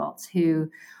male adults who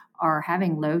are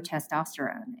having low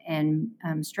testosterone and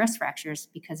stress fractures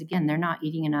because, again, they're not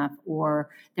eating enough, or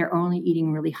they're only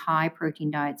eating really high protein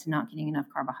diets and not getting enough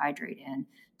carbohydrate in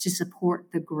to support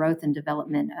the growth and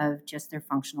development of just their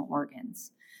functional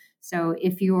organs. So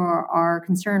if you are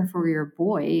concerned for your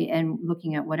boy and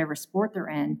looking at whatever sport they're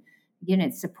in, again,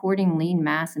 it's supporting lean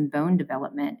mass and bone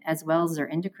development as well as their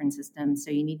endocrine system.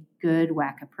 So you need good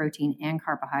whack of protein and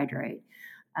carbohydrate.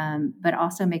 But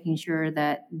also making sure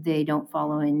that they don't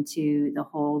follow into the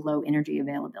whole low energy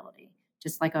availability.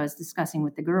 Just like I was discussing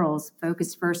with the girls,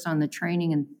 focus first on the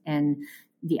training and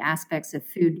the aspects of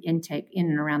food intake in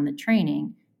and around the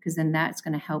training, because then that's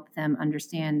going to help them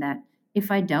understand that if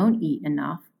I don't eat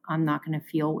enough, I'm not going to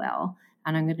feel well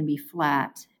and I'm going to be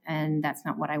flat, and that's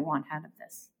not what I want out of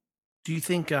this. Do you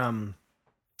think,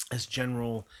 as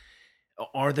general,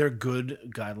 are there good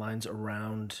guidelines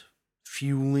around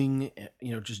fueling,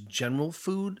 just general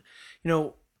food,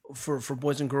 for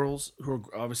boys and girls who are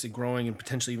obviously growing and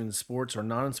potentially even in sports or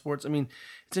not in sports? I mean,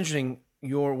 it's interesting.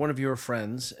 One of your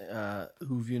friends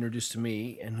who've you introduced to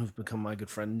me and who've become my good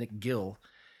friend, Nick Gill,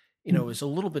 is a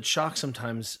little bit shocked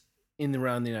sometimes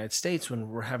around the United States when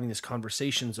we're having these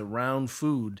conversations around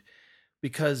food,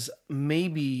 because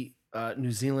maybe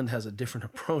New Zealand has a different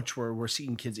approach where we're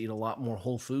seeing kids eat a lot more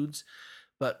whole foods,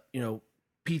 but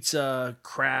pizza,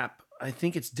 crap. I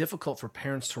think it's difficult for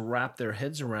parents to wrap their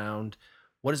heads around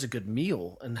what is a good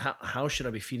meal and how should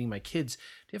I be feeding my kids. Do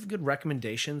you have good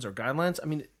recommendations or guidelines? I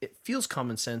mean, it feels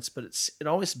common sense, but it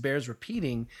always bears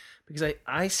repeating, because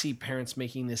I see parents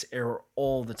making this error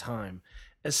all the time,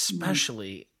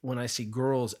 especially when I see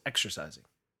girls exercising.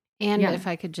 And if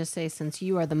I could just say, since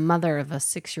you are the mother of a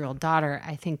 6-year-old daughter,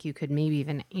 I think you could maybe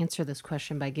even answer this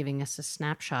question by giving us a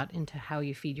snapshot into how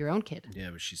you feed your own kid. Yeah,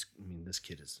 but this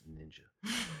kid is a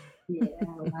ninja. Yeah,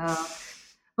 wow.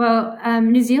 Well,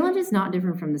 New Zealand is not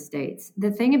different from the States.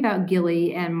 The thing about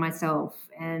Gilly and myself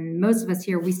and most of us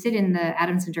here, we sit in the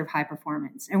Adams Center of High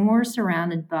Performance, and we're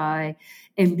surrounded by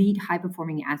elite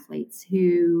high-performing athletes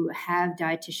who have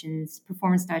dietitians,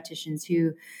 performance dietitians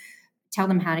who tell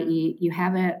them how to eat. You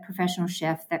have a professional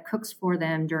chef that cooks for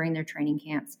them during their training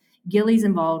camps. Gilly's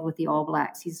involved with the All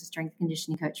Blacks. He's a strength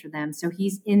conditioning coach for them. So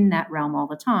he's in that realm all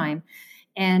the time.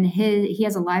 And he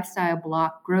has a lifestyle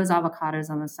block, grows avocados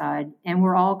on the side. And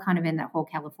we're all kind of in that whole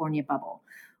California bubble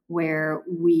where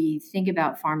we think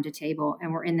about farm to table,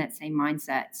 and we're in that same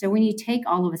mindset. So when you take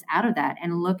all of us out of that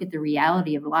and look at the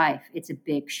reality of life, it's a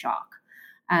big shock.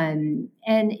 And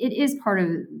it is part of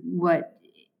what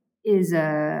is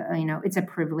it's a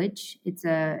privilege. It's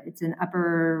an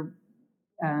upper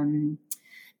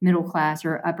middle class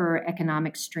or upper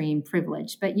economic stream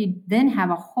privilege. But you then have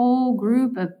a whole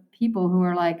group of people who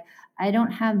are like, I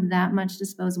don't have that much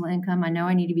disposable income. I know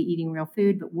I need to be eating real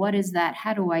food, but what is that?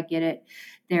 How do I get it?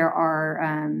 There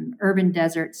are urban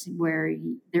deserts where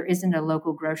there isn't a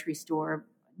local grocery store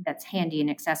that's handy and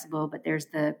accessible, but there's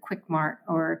the Quick Mart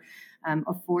or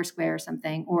a Foursquare or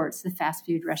something, or it's the fast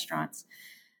food restaurants.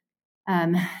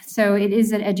 So it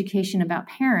is an education about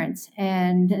parents,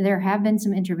 and there have been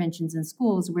some interventions in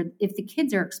schools where if the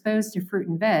kids are exposed to fruit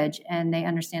and veg and they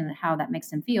understand how that makes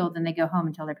them feel, then they go home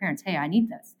and tell their parents, hey, I need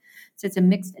this. So it's a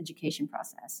mixed education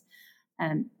process.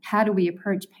 How do we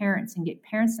approach parents and get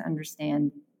parents to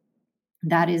understand?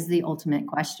 That is the ultimate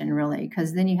question, really,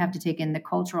 because then you have to take in the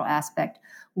cultural aspect.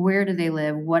 Where do they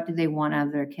live? What do they want out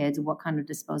of their kids? What kind of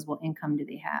disposable income do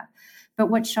they have?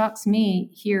 But what shocks me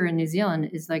here in New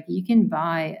Zealand is like you can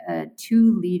buy a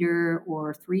 2-liter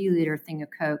or 3-liter thing of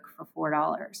Coke for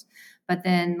 $4, but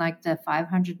then like the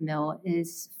 500 ml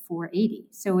is $4.80.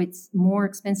 So it's more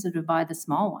expensive to buy the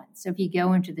small one. So if you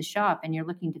go into the shop and you're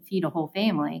looking to feed a whole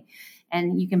family,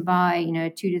 and you can buy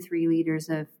 2 to 3 liters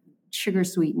of sugar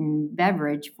sweetened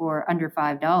beverage for under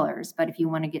 $5. But if you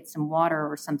want to get some water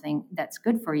or something that's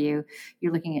good for you,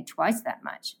 you're looking at twice that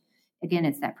much. Again,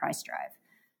 it's that price drive.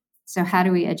 So how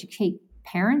do we educate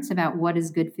parents about what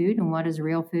is good food and what is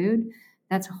real food?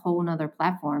 That's a whole nother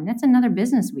platform. That's another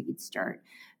business we could start.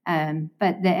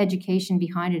 But the education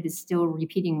behind it is still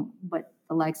repeating what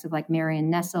the likes of like Marion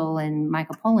Nestle and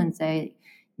Michael Pollan say,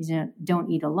 don't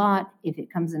eat a lot. If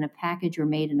it comes in a package or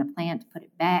made in a plant, put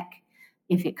it back.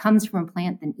 If it comes from a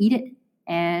plant, then eat it.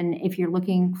 And if you're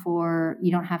looking for,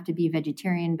 you don't have to be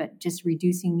vegetarian, but just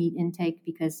reducing meat intake,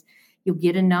 because you'll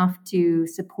get enough to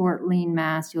support lean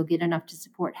mass, you'll get enough to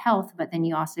support health, but then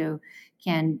you also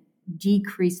can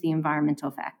decrease the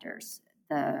environmental factors,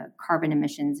 the carbon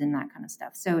emissions and that kind of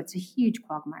stuff. So it's a huge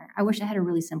quagmire. I wish I had a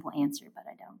really simple answer, but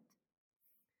I don't.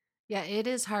 Yeah, it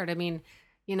is hard. I mean,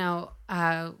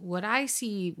 what I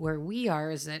see where we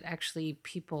are is that actually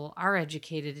people are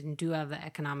educated and do have the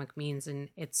economic means, and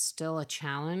it's still a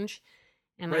challenge.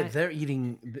 And Right, they're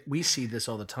eating. We see this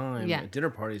all the time Yeah. at dinner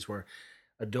parties where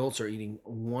adults are eating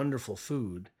wonderful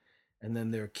food, and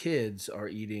then their kids are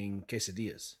eating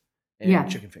quesadillas and Yeah.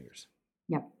 chicken fingers.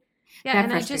 Yep. Yeah, That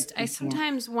and frustrates I me,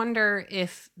 sometimes wonder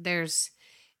if there's,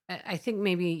 I think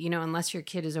maybe, unless your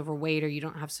kid is overweight or you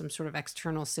don't have some sort of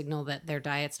external signal that their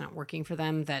diet's not working for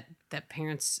them, that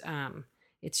parents,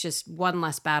 it's just one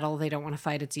less battle they don't want to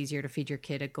fight. It's easier to feed your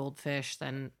kid a goldfish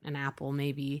than an apple,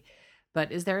 maybe.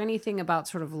 But is there anything about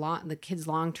sort of the kid's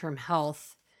long-term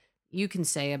health you can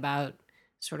say about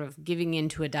sort of giving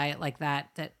into a diet like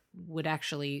that would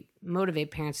actually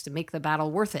motivate parents to make the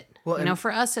battle worth it? Well,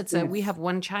 For us, it's we have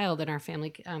one child in our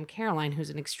family, Caroline, who's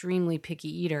an extremely picky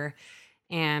eater.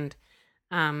 And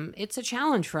it's a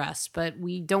challenge for us, but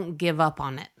we don't give up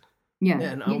on it. Yeah.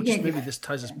 and I would just maybe this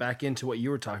ties us back into what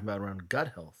you were talking about around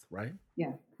gut health, right?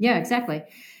 Yeah, exactly.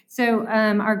 So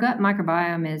our gut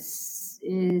microbiome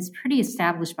is pretty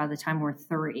established by the time we're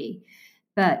 3,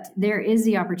 but there is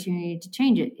the opportunity to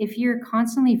change it. If you're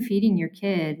constantly feeding your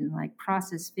kid like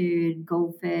processed food,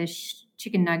 goldfish,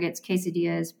 chicken nuggets,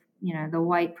 quesadillas, the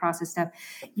white processed stuff,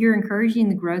 you're encouraging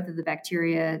the growth of the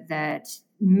bacteria that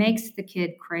makes the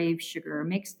kid crave sugar,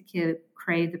 makes the kid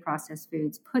crave the processed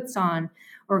foods, puts on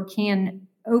or can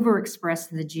overexpress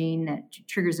the gene that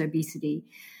triggers obesity.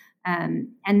 And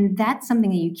that's something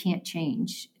that you can't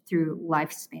change through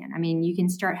lifespan. I mean, you can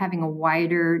start having a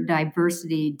wider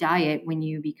diversity diet when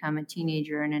you become a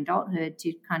teenager and adulthood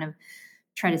to kind of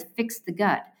try to fix the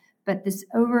gut. But this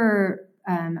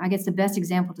I guess the best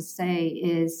example to say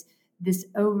is this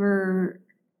over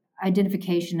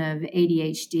identification of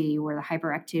ADHD, or the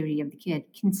hyperactivity of the kid,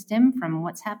 can stem from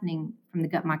what's happening from the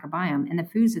gut microbiome and the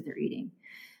foods that they're eating.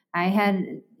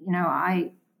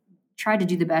 I tried to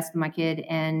do the best with my kid,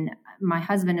 and my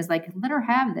husband is like, let her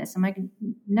have this. I'm like,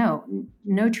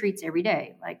 no treats every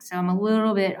day. Like, so I'm a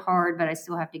little bit hard, but I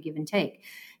still have to give and take.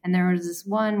 And there was this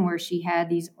one where she had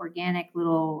these organic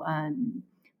little,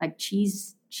 like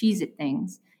Cheez-It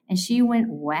things. And she went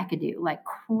wackadoo, like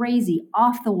crazy,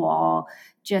 off the wall,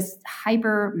 just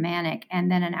hyper manic.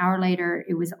 And then an hour later,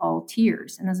 it was all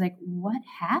tears. And I was like, what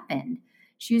happened?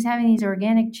 she was having these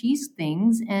organic cheese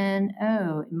things, and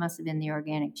it must have been the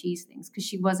organic cheese things because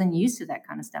she wasn't used to that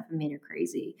kind of stuff and made her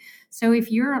crazy. So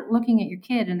if you're looking at your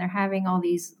kid and they're having all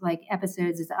these like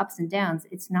episodes of ups and downs,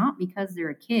 it's not because they're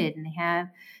a kid and they have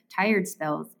tired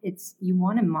spells. It's you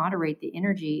want to moderate the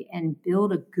energy and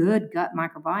build a good gut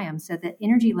microbiome so that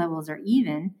energy levels are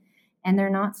even and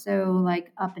they're not so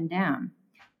like up and down.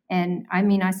 And I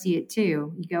mean, I see it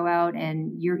too. You go out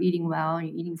and you're eating well,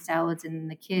 you're eating salads, and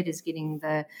the kid is getting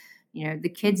the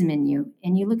kids menu.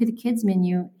 And you look at the kids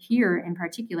menu here in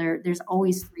particular, there's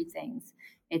always 3 things.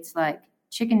 It's like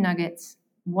chicken nuggets,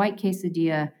 white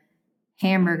quesadilla,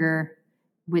 hamburger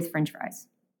with French fries.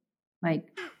 Like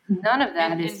none of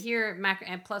that is. And here,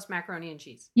 and plus macaroni and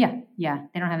cheese. Yeah,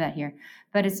 they don't have that here.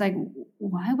 But it's like,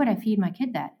 why would I feed my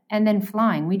kid that? And then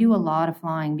flying. We do a lot of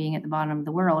flying, being at the bottom of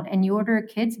the world. And you order a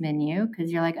kid's menu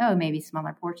because you're like, oh, maybe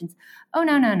smaller portions. Oh,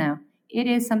 no. It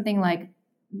is something like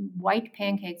white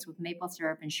pancakes with maple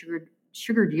syrup and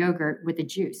sugared yogurt with the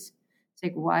juice. It's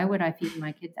like, why would I feed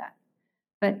my kid that?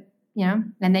 But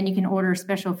and then you can order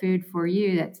special food for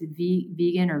you that's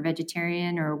vegan or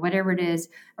vegetarian or whatever it is,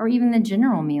 or even the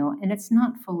general meal. And it's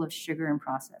not full of sugar and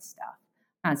processed stuff.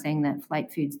 I'm not saying that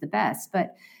flight food's the best,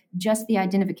 but just the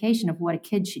identification of what a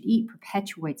kid should eat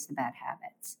perpetuates the bad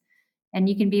habits. And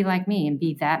you can be like me and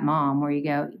be that mom where you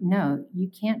go, no, you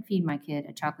can't feed my kid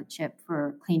a chocolate chip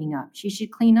for cleaning up. She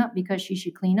should clean up because she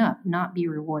should clean up, not be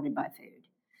rewarded by food.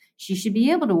 She should be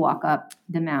able to walk up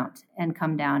the mount and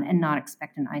come down and not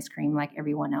expect an ice cream like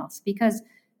everyone else, because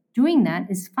doing that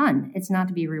is fun. It's not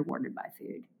to be rewarded by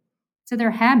food. So there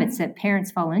are habits that parents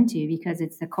fall into because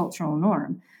it's the cultural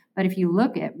norm. But if you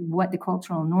look at what the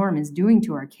cultural norm is doing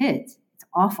to our kids, it's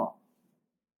awful.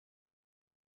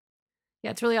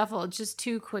 Yeah, it's really awful. Just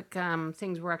 2 quick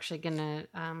things. We're actually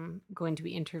going to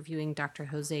be interviewing Dr.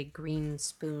 Jose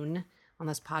Greenspoon on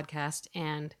this podcast,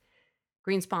 and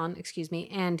Greenspan, excuse me.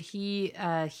 And he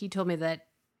told me that,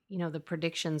 the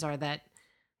predictions are that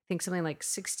I think something like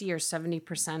 60 or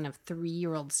 70% of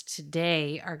 3-year-olds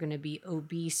today are going to be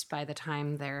obese by the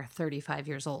time they're 35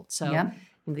 years old. So Yep.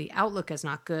 The outlook is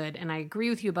not good. And I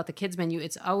agree with you about the kids menu.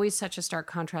 It's always such a stark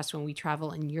contrast when we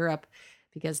travel in Europe,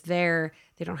 because there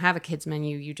they don't have a kids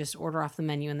menu. You just order off the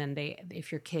menu, and then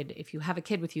if you have a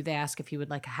kid with you, they ask if you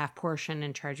would like a half portion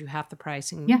and charge you half the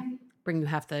price and bring you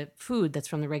half the food that's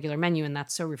from the regular menu, and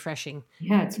that's so refreshing.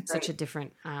 Yeah, it's such a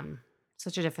different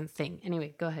thing.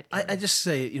 Anyway, go ahead. I just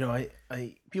say,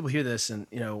 I people hear this and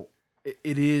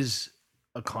it is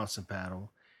a constant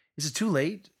battle. Is it too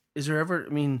late? Is there ever? I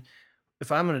mean,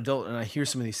 if I'm an adult and I hear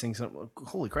some of these things, I'm like,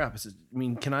 holy crap!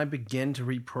 Can I begin to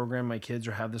reprogram my kids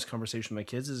or have this conversation with my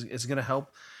kids? Is it going to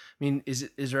help? I mean, is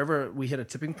there ever we hit a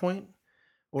tipping point,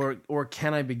 or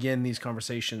can I begin these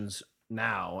conversations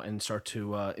now and start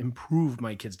to improve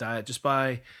my kids' diet just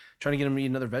by trying to get them to eat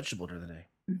another vegetable during the day?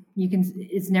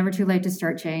 It's never too late to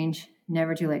start change.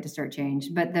 Never too late to start change.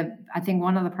 But I think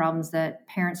one of the problems that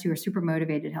parents who are super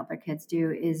motivated to help their kids do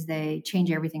is they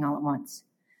change everything all at once.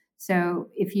 So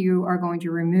if you are going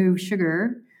to remove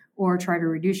sugar or try to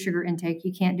reduce sugar intake,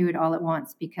 you can't do it all at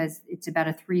once, because it's about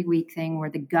a 3-week thing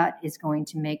where the gut is going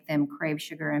to make them crave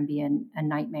sugar and be a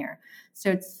nightmare.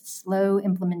 So it's slow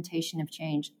implementation of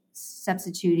change,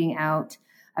 substituting out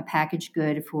a packaged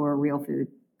good for real food.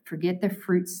 Forget the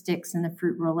fruit sticks and the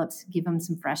fruit roll-ups. Give them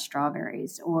some fresh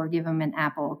strawberries or give them an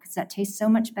apple, because that tastes so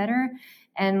much better.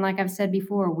 And like I've said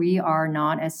before, we are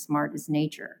not as smart as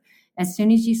nature. As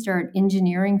soon as you start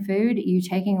engineering food, you're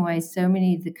taking away so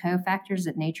many of the cofactors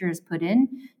that nature has put in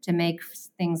to make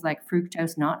things like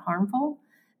fructose not harmful,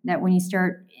 that when you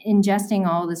start ingesting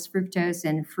all this fructose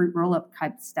and fruit roll-up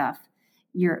type stuff,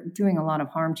 you're doing a lot of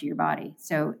harm to your body.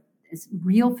 So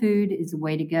real food is the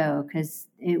way to go, because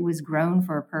it was grown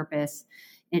for a purpose.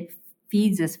 It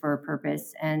feeds us for a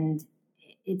purpose, and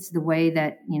it's the way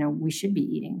that we should be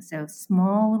eating. So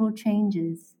small little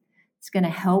changes, it's going to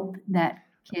help that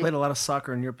kid. I played a lot of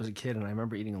soccer in Europe as a kid, and I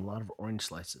remember eating a lot of orange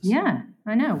slices. Yeah,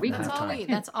 I know. That's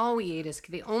all we ate. Is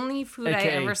the only food I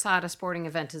ever saw at a sporting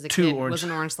event as a kid was an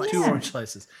orange slice. 2 orange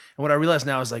slices. And what I realize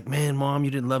now is like, man, Mom,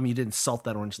 you didn't love me. You didn't salt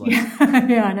that orange slice.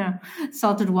 Yeah, I know.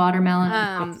 Salted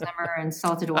watermelon, summer, and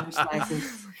salted orange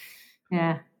slices.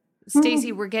 Yeah.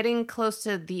 Stacy, we're getting close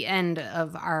to the end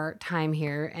of our time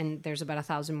here, and there's about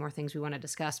 1,000 more things we want to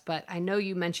discuss. But I know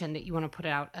you mentioned that you want to put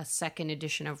out a second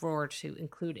edition of Roar to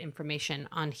include information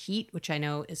on heat, which I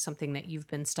know is something that you've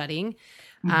been studying,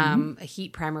 a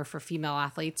heat primer for female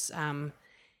athletes. And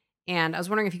I was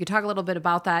wondering if you could talk a little bit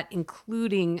about that,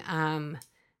 including,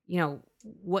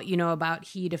 what you know about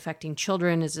heat affecting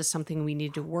children. Is this something we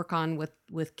need to work on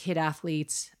with kid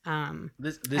athletes? I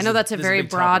know that's a very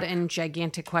broad and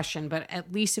gigantic question, but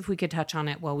at least if we could touch on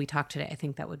it while we talk today, I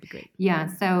think that would be great. Yeah.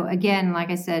 So again,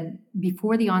 like I said,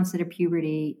 before the onset of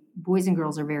puberty, boys and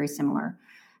girls are very similar.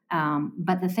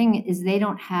 But the thing is, they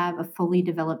don't have a fully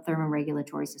developed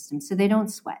thermoregulatory system. So they don't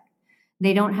sweat.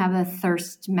 They don't have a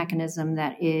thirst mechanism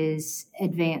that is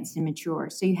advanced and mature.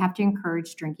 So you have to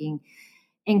encourage drinking,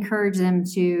 encourage them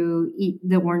to eat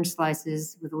the orange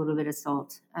slices with a little bit of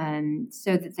salt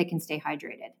so that they can stay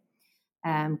hydrated.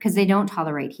 Because they don't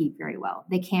tolerate heat very well.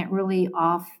 They can't really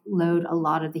offload a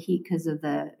lot of the heat because of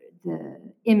the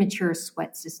immature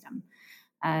sweat system.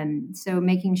 So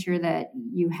making sure that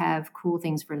you have cool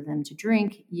things for them to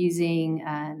drink,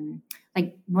 using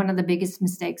like one of the biggest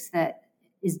mistakes that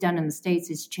is done in the States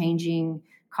is changing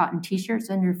cotton t-shirts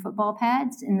under football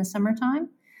pads in the summertime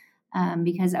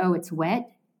because, it's wet,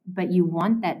 but you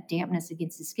want that dampness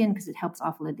against the skin because it helps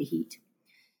offload the heat.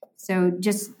 So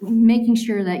just making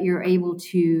sure that you're able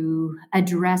to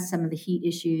address some of the heat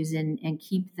issues and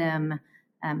keep them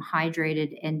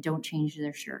hydrated and don't change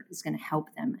their shirt is going to help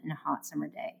them in a hot summer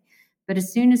day. But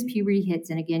as soon as puberty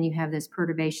hits, and again, you have those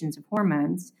perturbations of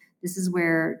hormones, this is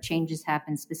where changes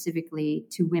happen specifically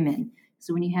to women.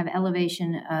 So when you have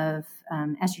elevation of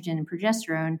estrogen and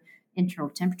progesterone, internal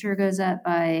temperature goes up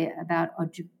by about a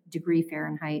degree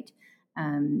Fahrenheit.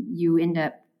 You end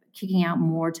up kicking out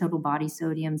more total body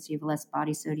sodium, so you have less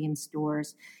body sodium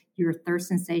stores. Your thirst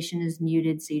sensation is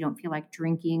muted, so you don't feel like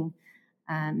drinking.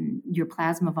 Your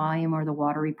plasma volume, or the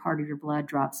watery part of your blood,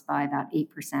 drops by about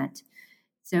 8%.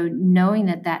 So knowing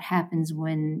that happens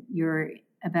when you're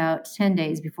about 10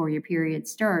 days before your period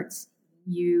starts,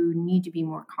 you need to be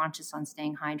more conscious on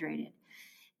staying hydrated.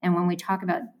 And when we talk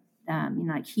about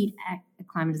like heat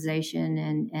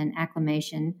acclimatization and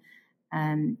acclimation,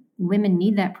 women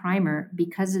need that primer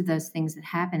because of those things that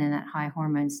happen in that high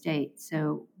hormone state.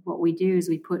 So what we do is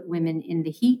we put women in the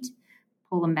heat,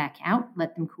 pull them back out,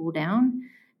 let them cool down,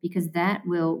 because that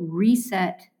will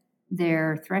reset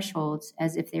their thresholds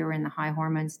as if they were in the high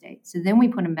hormone state. So then we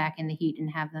put them back in the heat and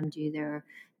have them do their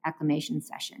acclimation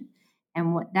session.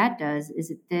 And what that does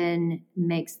is it then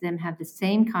makes them have the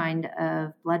same kind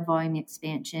of blood volume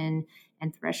expansion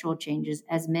and threshold changes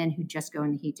as men who just go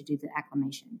in the heat to do the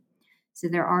acclimation. So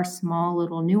there are small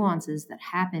little nuances that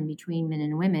happen between men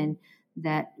and women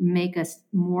that make us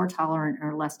more tolerant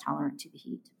or less tolerant to the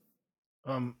heat.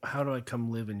 How do I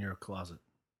come live in your closet?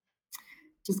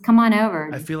 Just come on over.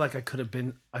 I feel like I could have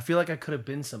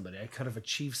been somebody. I could have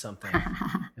achieved something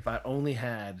if I only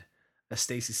had a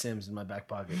Stacy Sims in my back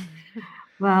pocket.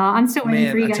 Well, I'm still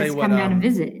waiting for you guys to come down and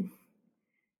visit.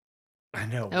 I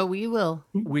know. Oh, we will.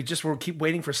 We'll keep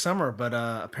waiting for summer, but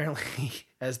apparently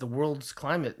as the world's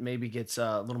climate maybe gets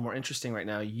a little more interesting right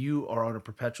now, you are on a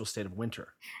perpetual state of winter.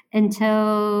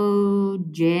 Until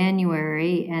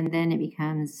January, and then it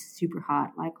becomes super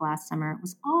hot. Like last summer, it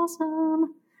was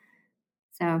awesome.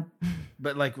 So,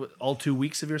 but like all 2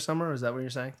 weeks of your summer, is that what you're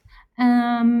saying?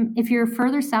 If you're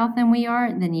further south than we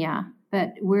are, then yeah.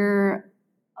 But we're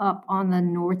up on the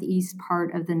northeast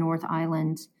part of the North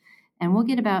Island, and we'll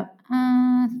get about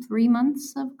 3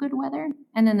 months of good weather,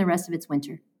 and then the rest of it's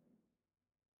winter.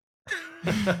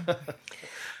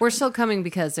 We're still coming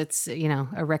because it's,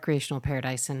 a recreational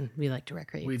paradise, and we like to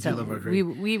recreate. We do love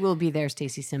recreate. We will be there,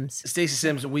 Stacy Sims. Stacy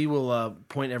Sims, we will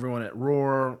point everyone at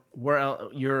Roar. Where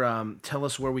you're, tell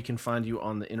us where we can find you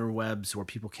on the interwebs, where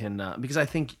people can, because I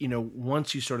think,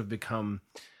 once you sort of become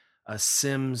a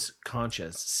Sims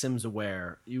conscious, Sims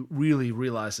aware, you really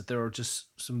realize that there are just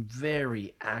some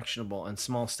very actionable and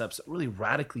small steps that really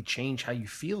radically change how you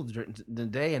feel during the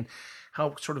day and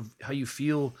how you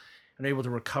feel and are able to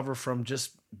recover from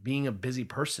just being a busy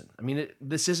person. I mean,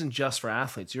 this isn't just for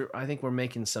athletes. I think we're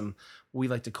making some, we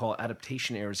like to call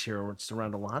adaptation errors here, where it's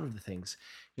around a lot of the things.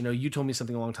 You told me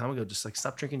something a long time ago, just like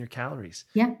stop drinking your calories.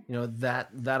 Yeah.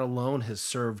 That alone has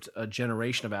served a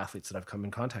generation of athletes that I've come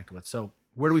in contact with. So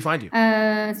where do we find you?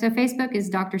 So Facebook is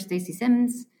Dr. Stacy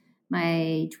Sims.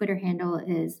 My Twitter handle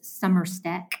is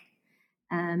SummerStack.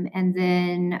 And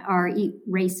then our Eat,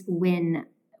 Race, Win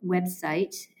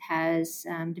website has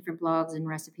different blogs and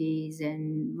recipes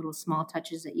and little small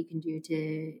touches that you can do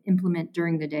to implement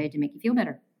during the day to make you feel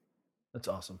better. That's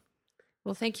awesome.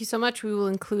 Well, thank you so much. We will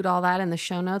include all that in the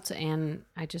show notes. And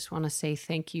I just want to say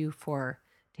thank you for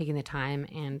taking the time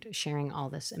and sharing all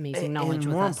this amazing knowledge with us.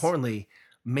 And more importantly,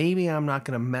 maybe I'm not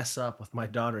going to mess up with my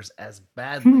daughters as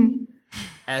badly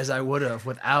as I would have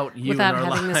without you without in our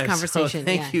having lives. this conversation. So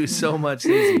thank you so much,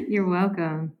 Stacey. You're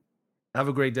welcome. Have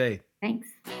a great day. Thanks.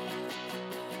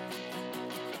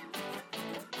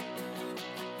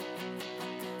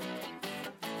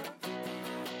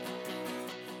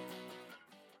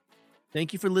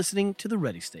 Thank you for listening to The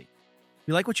Ready State. If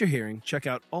you like what you're hearing, check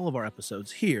out all of our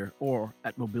episodes here or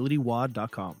at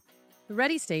mobilitywod.com. The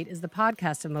Ready State is the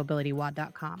podcast of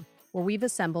mobilitywod.com, where we've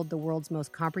assembled the world's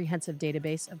most comprehensive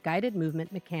database of guided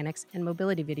movement, mechanics, and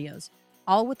mobility videos,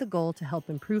 all with the goal to help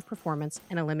improve performance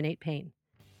and eliminate pain.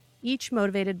 Each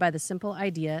motivated by the simple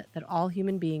idea that all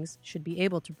human beings should be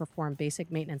able to perform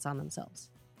basic maintenance on themselves.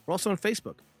 We're also on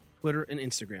Facebook, Twitter, and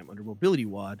Instagram under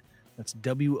MobilityWOD. That's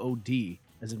WOD,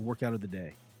 as in workout of the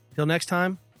day. Till next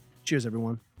time, cheers,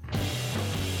 everyone.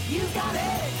 You got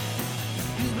it.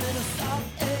 You better stop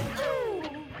it. Ooh.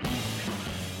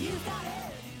 You got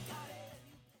it. You got it.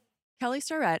 Kelly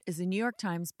Starrett is a New York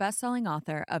Times bestselling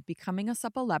author of Becoming a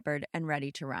Supple Leopard and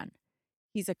Ready to Run.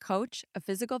 He's a coach, a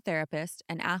physical therapist,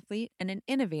 an athlete, and an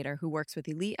innovator who works with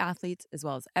elite athletes as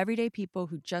well as everyday people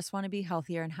who just want to be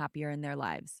healthier and happier in their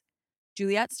lives.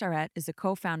 Juliette Starrett is a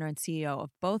co-founder and CEO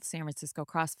of both San Francisco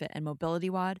CrossFit and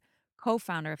MobilityWOD,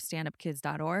 co-founder of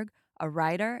StandUpKids.org, a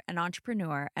writer, an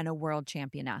entrepreneur, and a world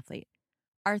champion athlete.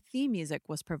 Our theme music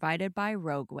was provided by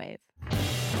Rogue Wave.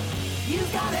 You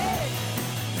got it.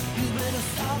 You better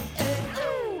stop it.